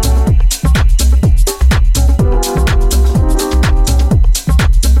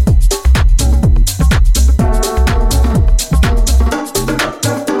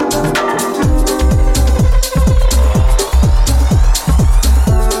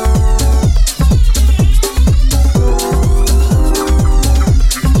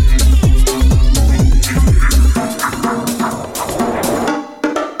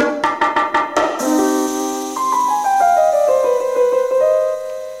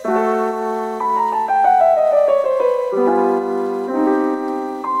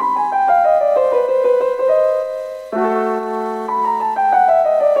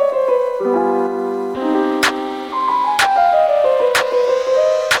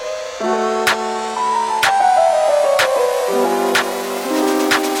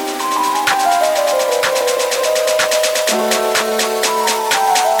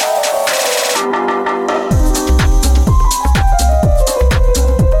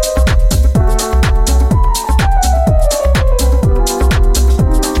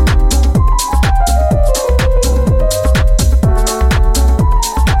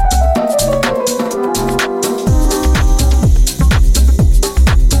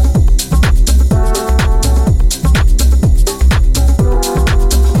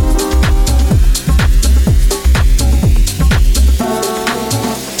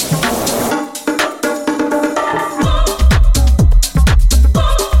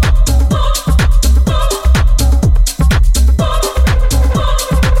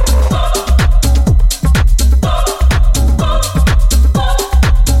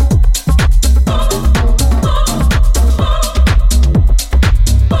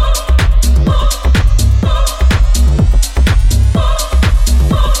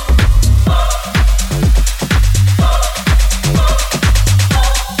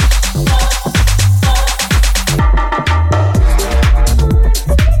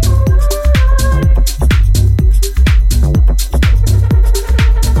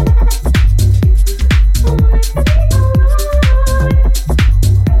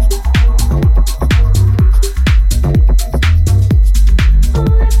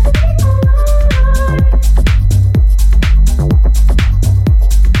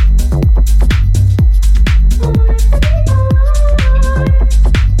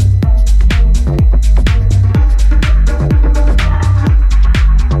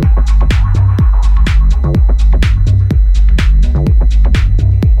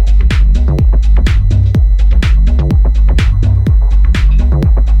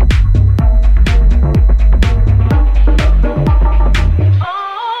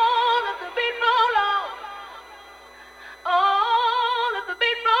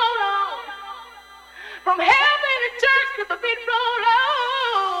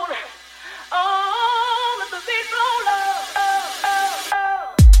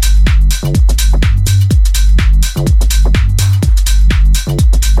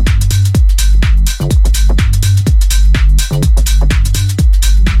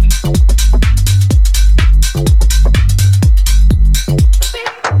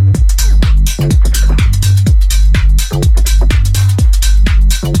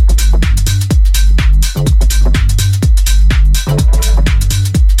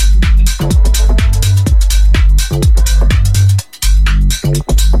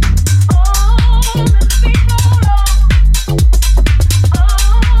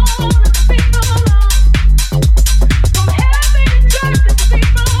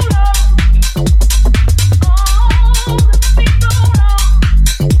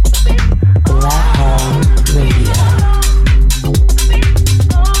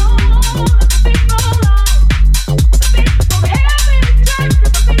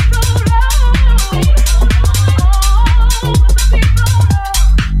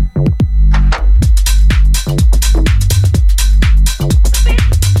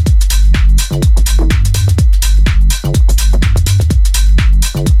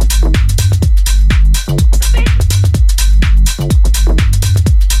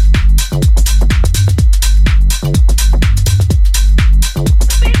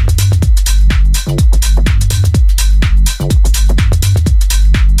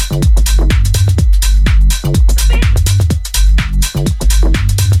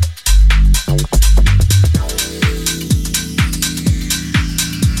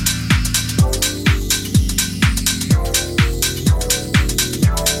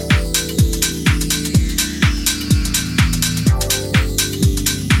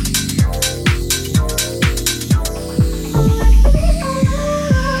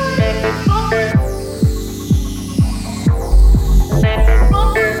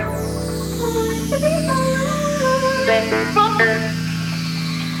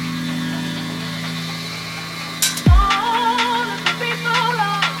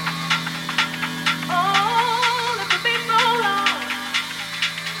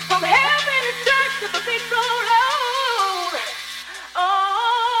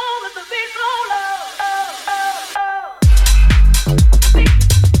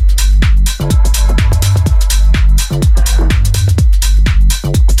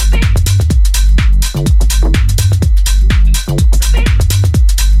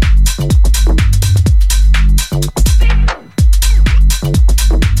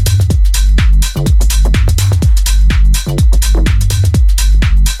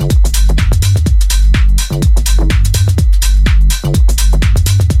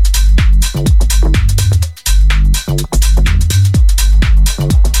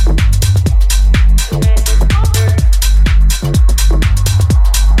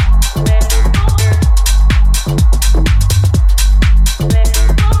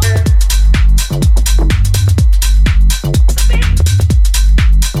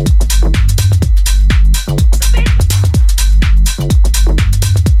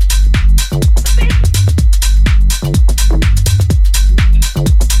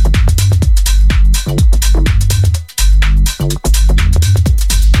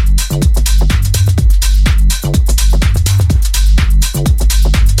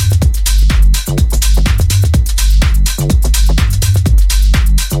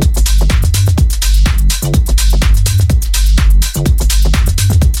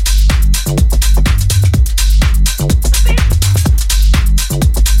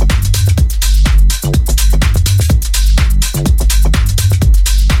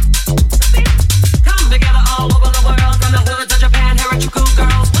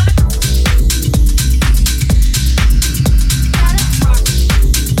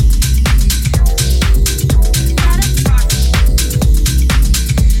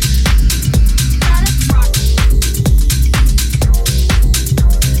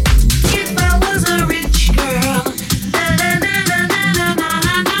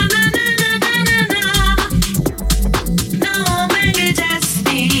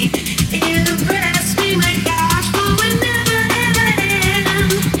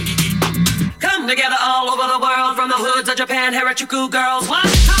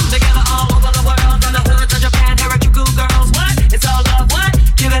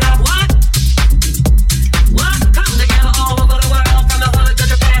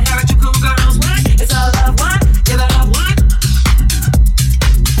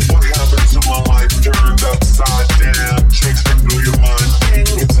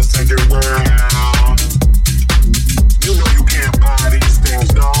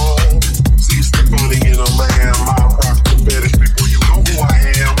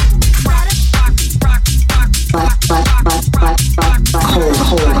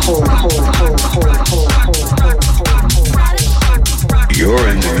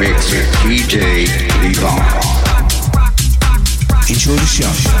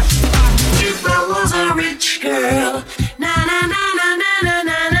 If I was a rich girl, na na na na na na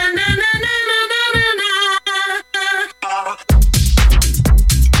na na na na na na na.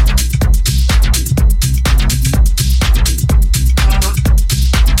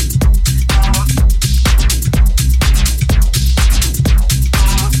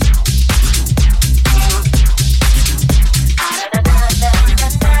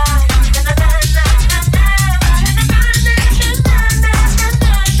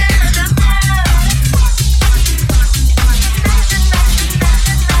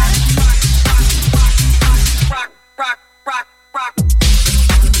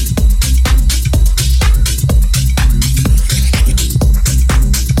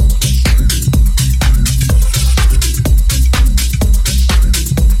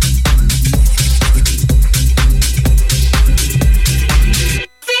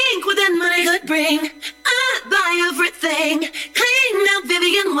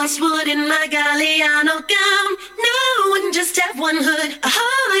 Westwood in my Galliano gown. No, wouldn't just have one hood. A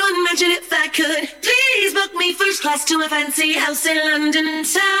Hollywood mansion if I could. Please book me first class to a fancy house in London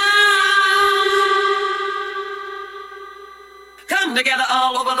town. Come together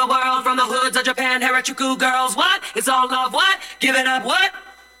all over the world, from the hoods of Japan, Harajuku girls. What? It's all love. What? Give it up. What?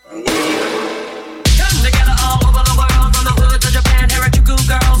 Come together all over the world, from the hoods of Japan, Harajuku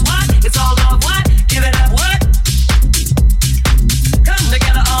girls. What? It's all love. What? Give it up. What? Come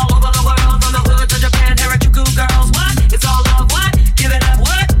together all over the world, from the hoods of Japan, Harajuku girls. What? It's all love. What? Give it up. What?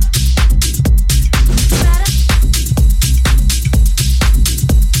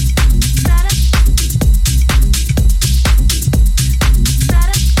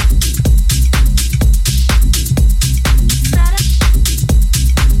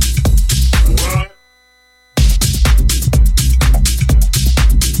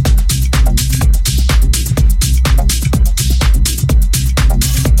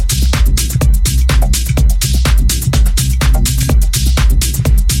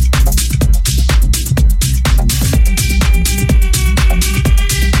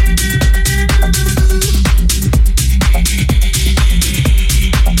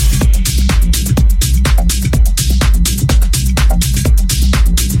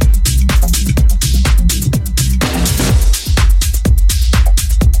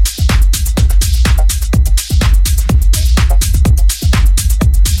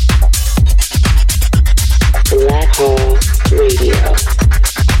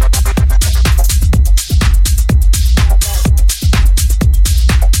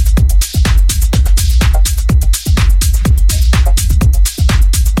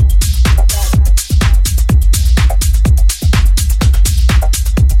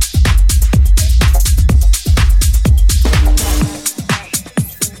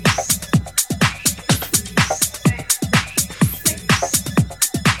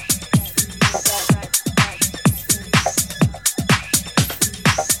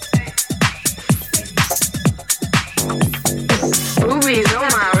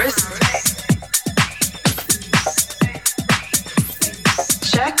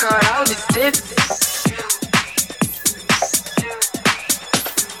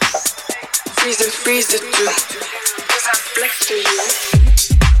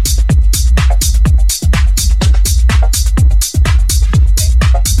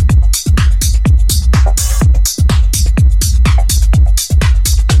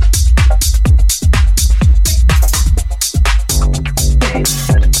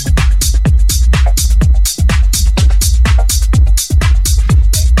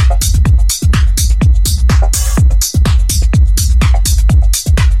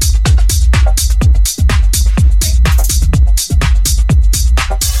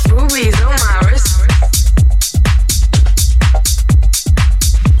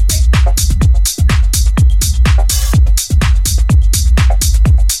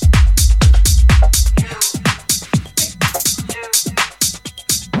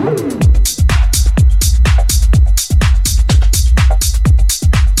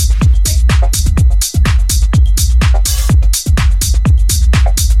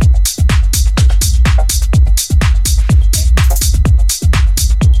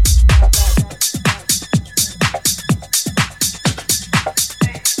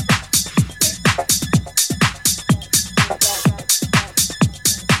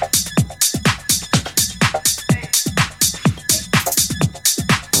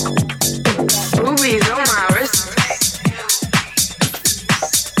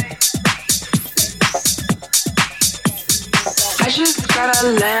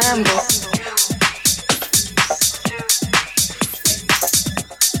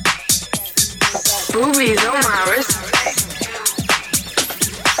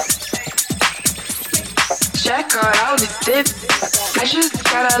 Check out all these tips. I just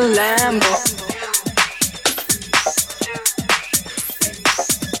got a Lambo.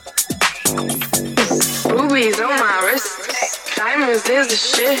 Rubies on my wrist. Diamonds is the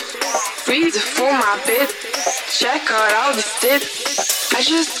shit. Freezer for my bit. Check out all these tips. I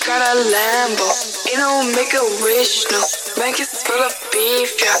just got a Lambo. It don't make a wish, no. Bank is full of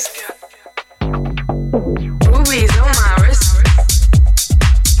beef, yeah. Rubies on my wrist.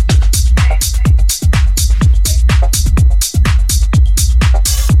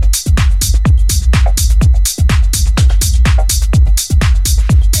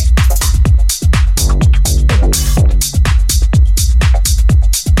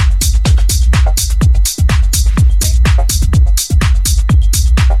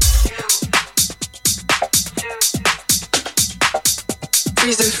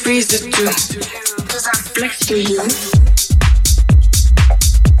 Freezer too, 'cause I flex to you.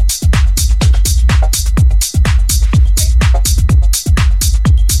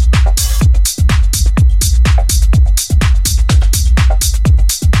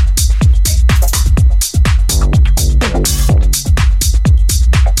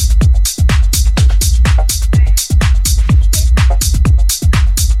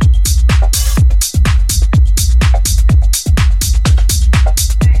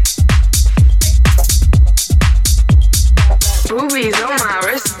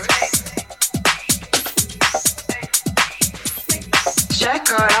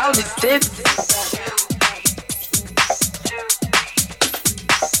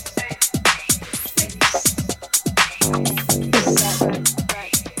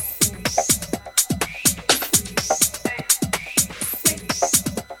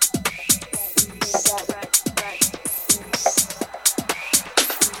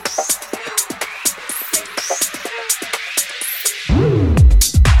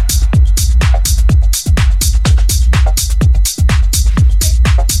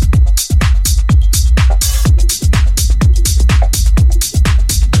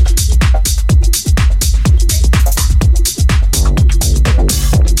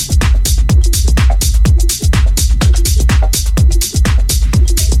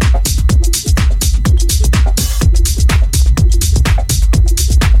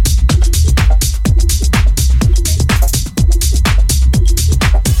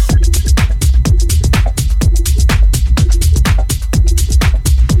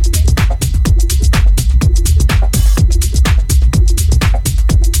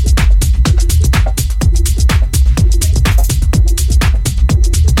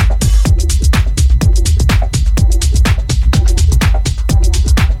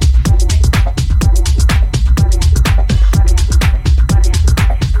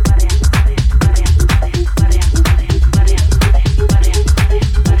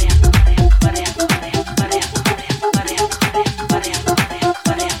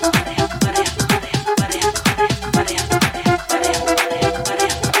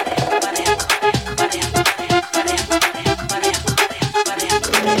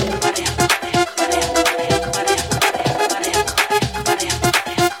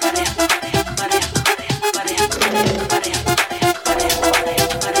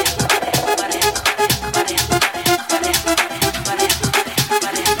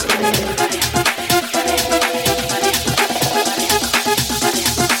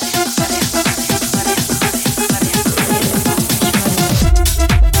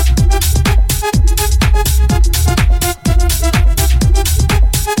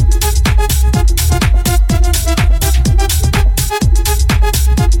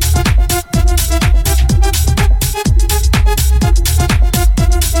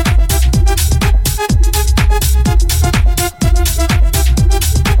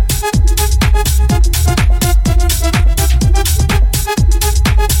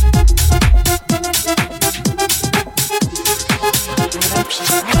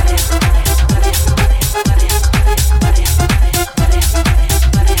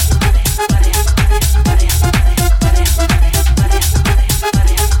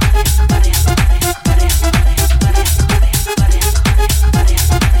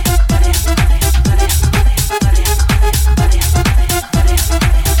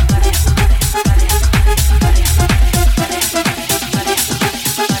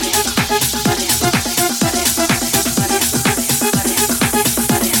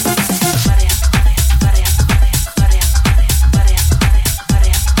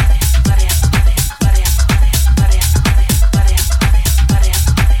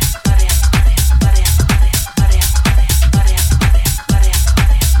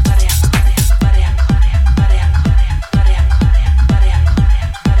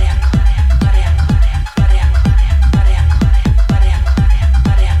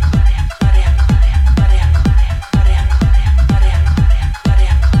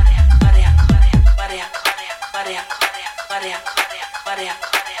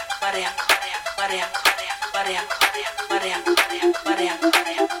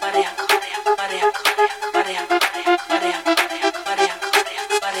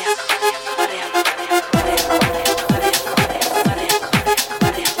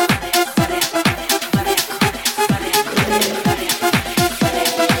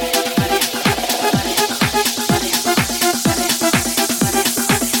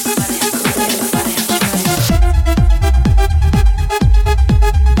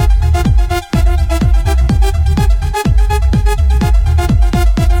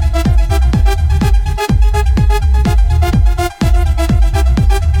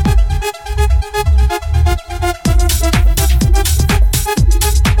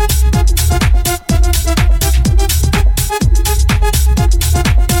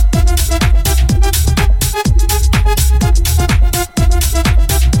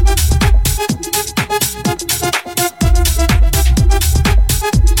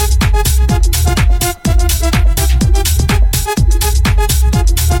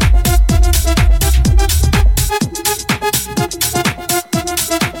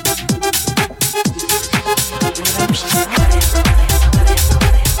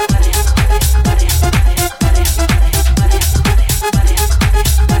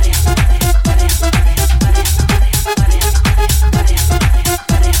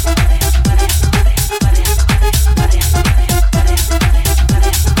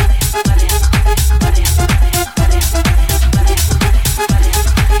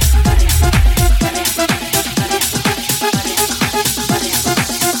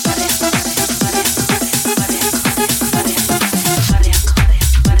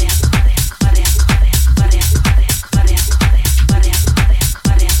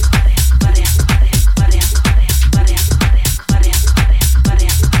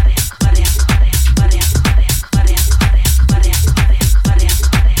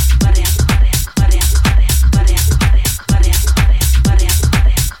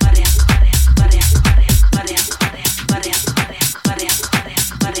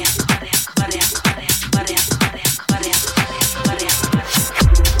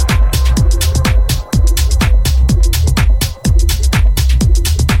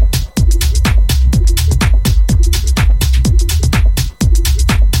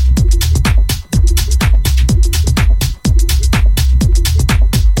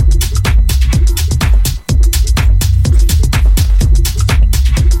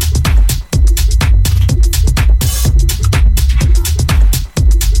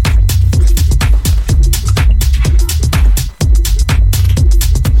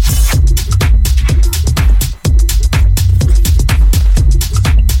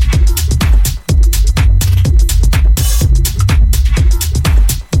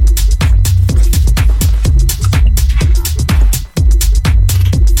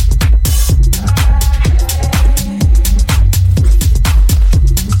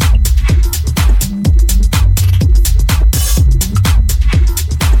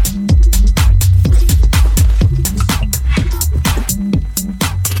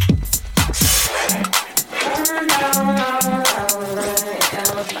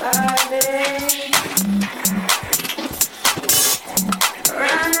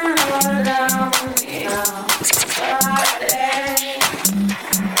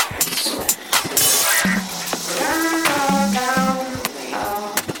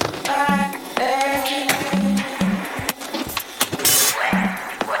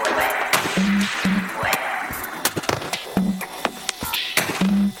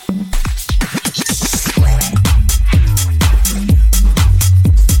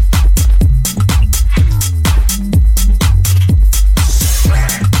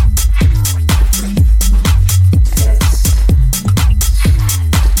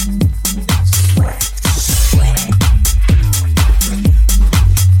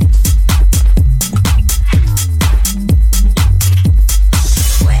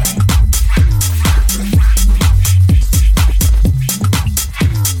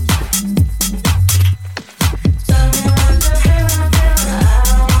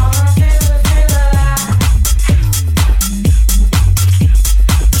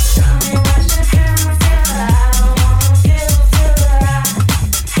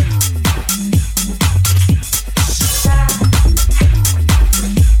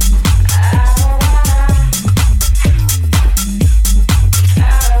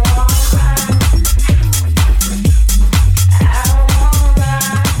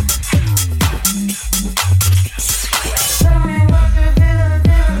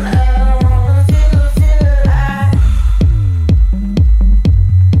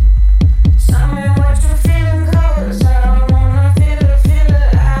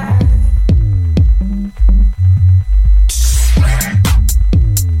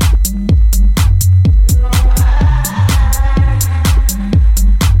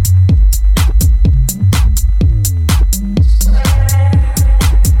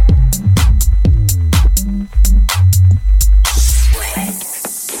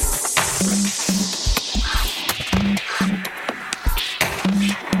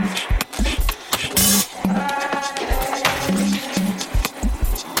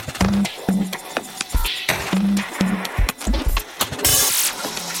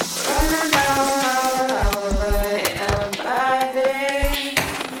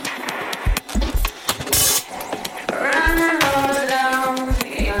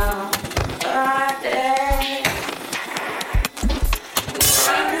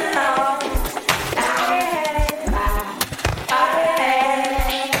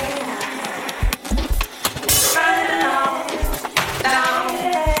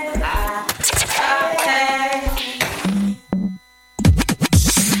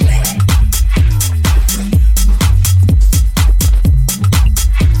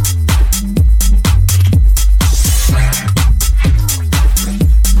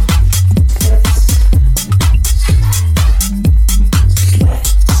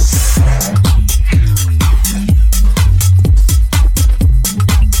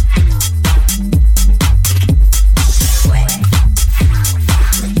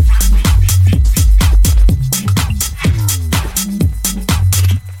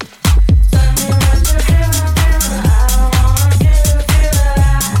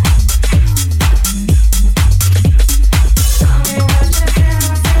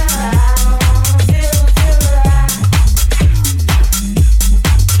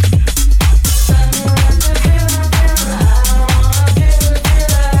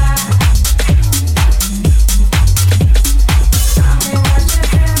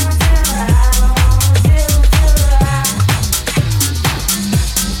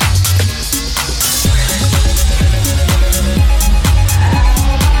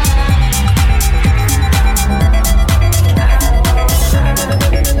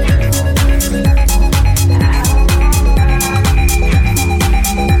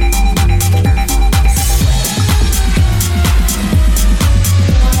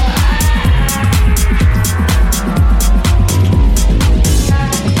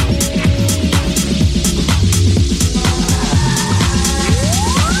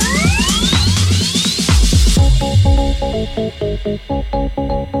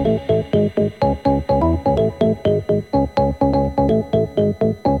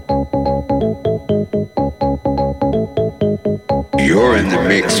 You're in the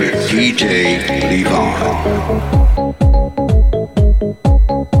mix with DJ Levon.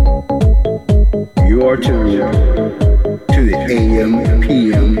 You are tuned to the AM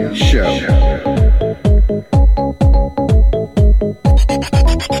PM show.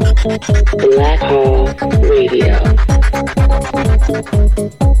 Black Hole Radio.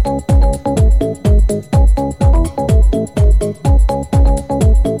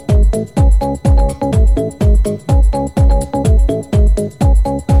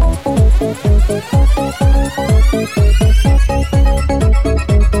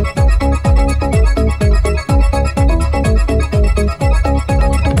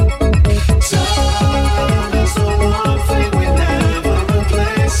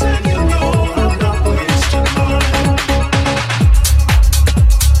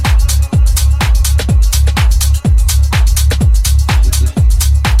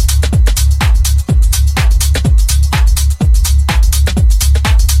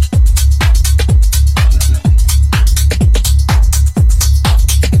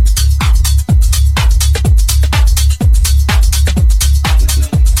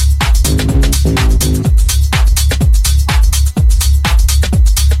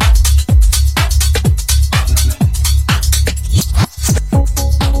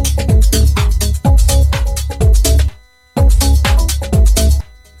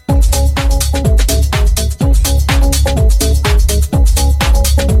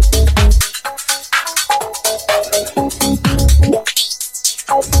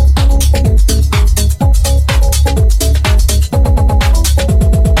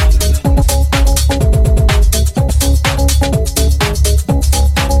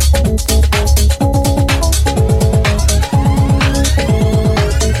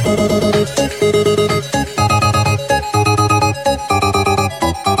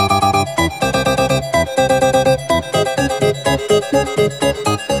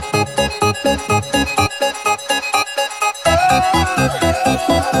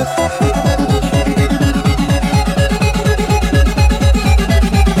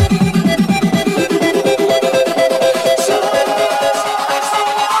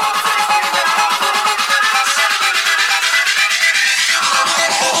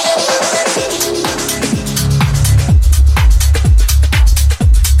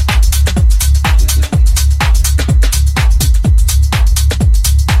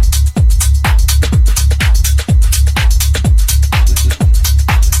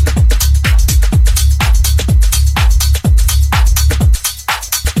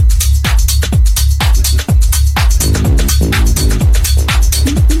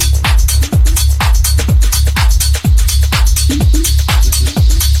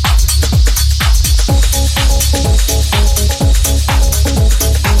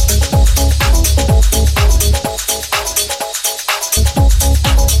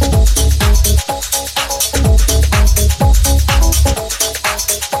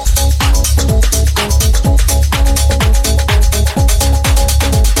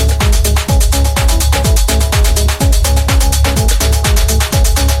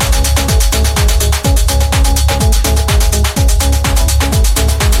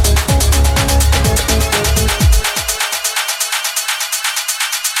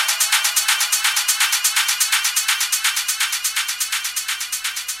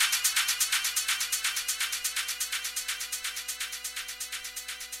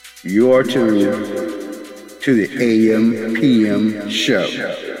 You are tuned to the AM PM show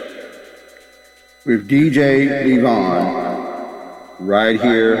with DJ Levon right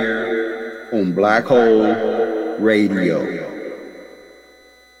here on Black Hole Radio.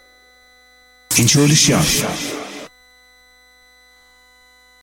 Enjoy the show.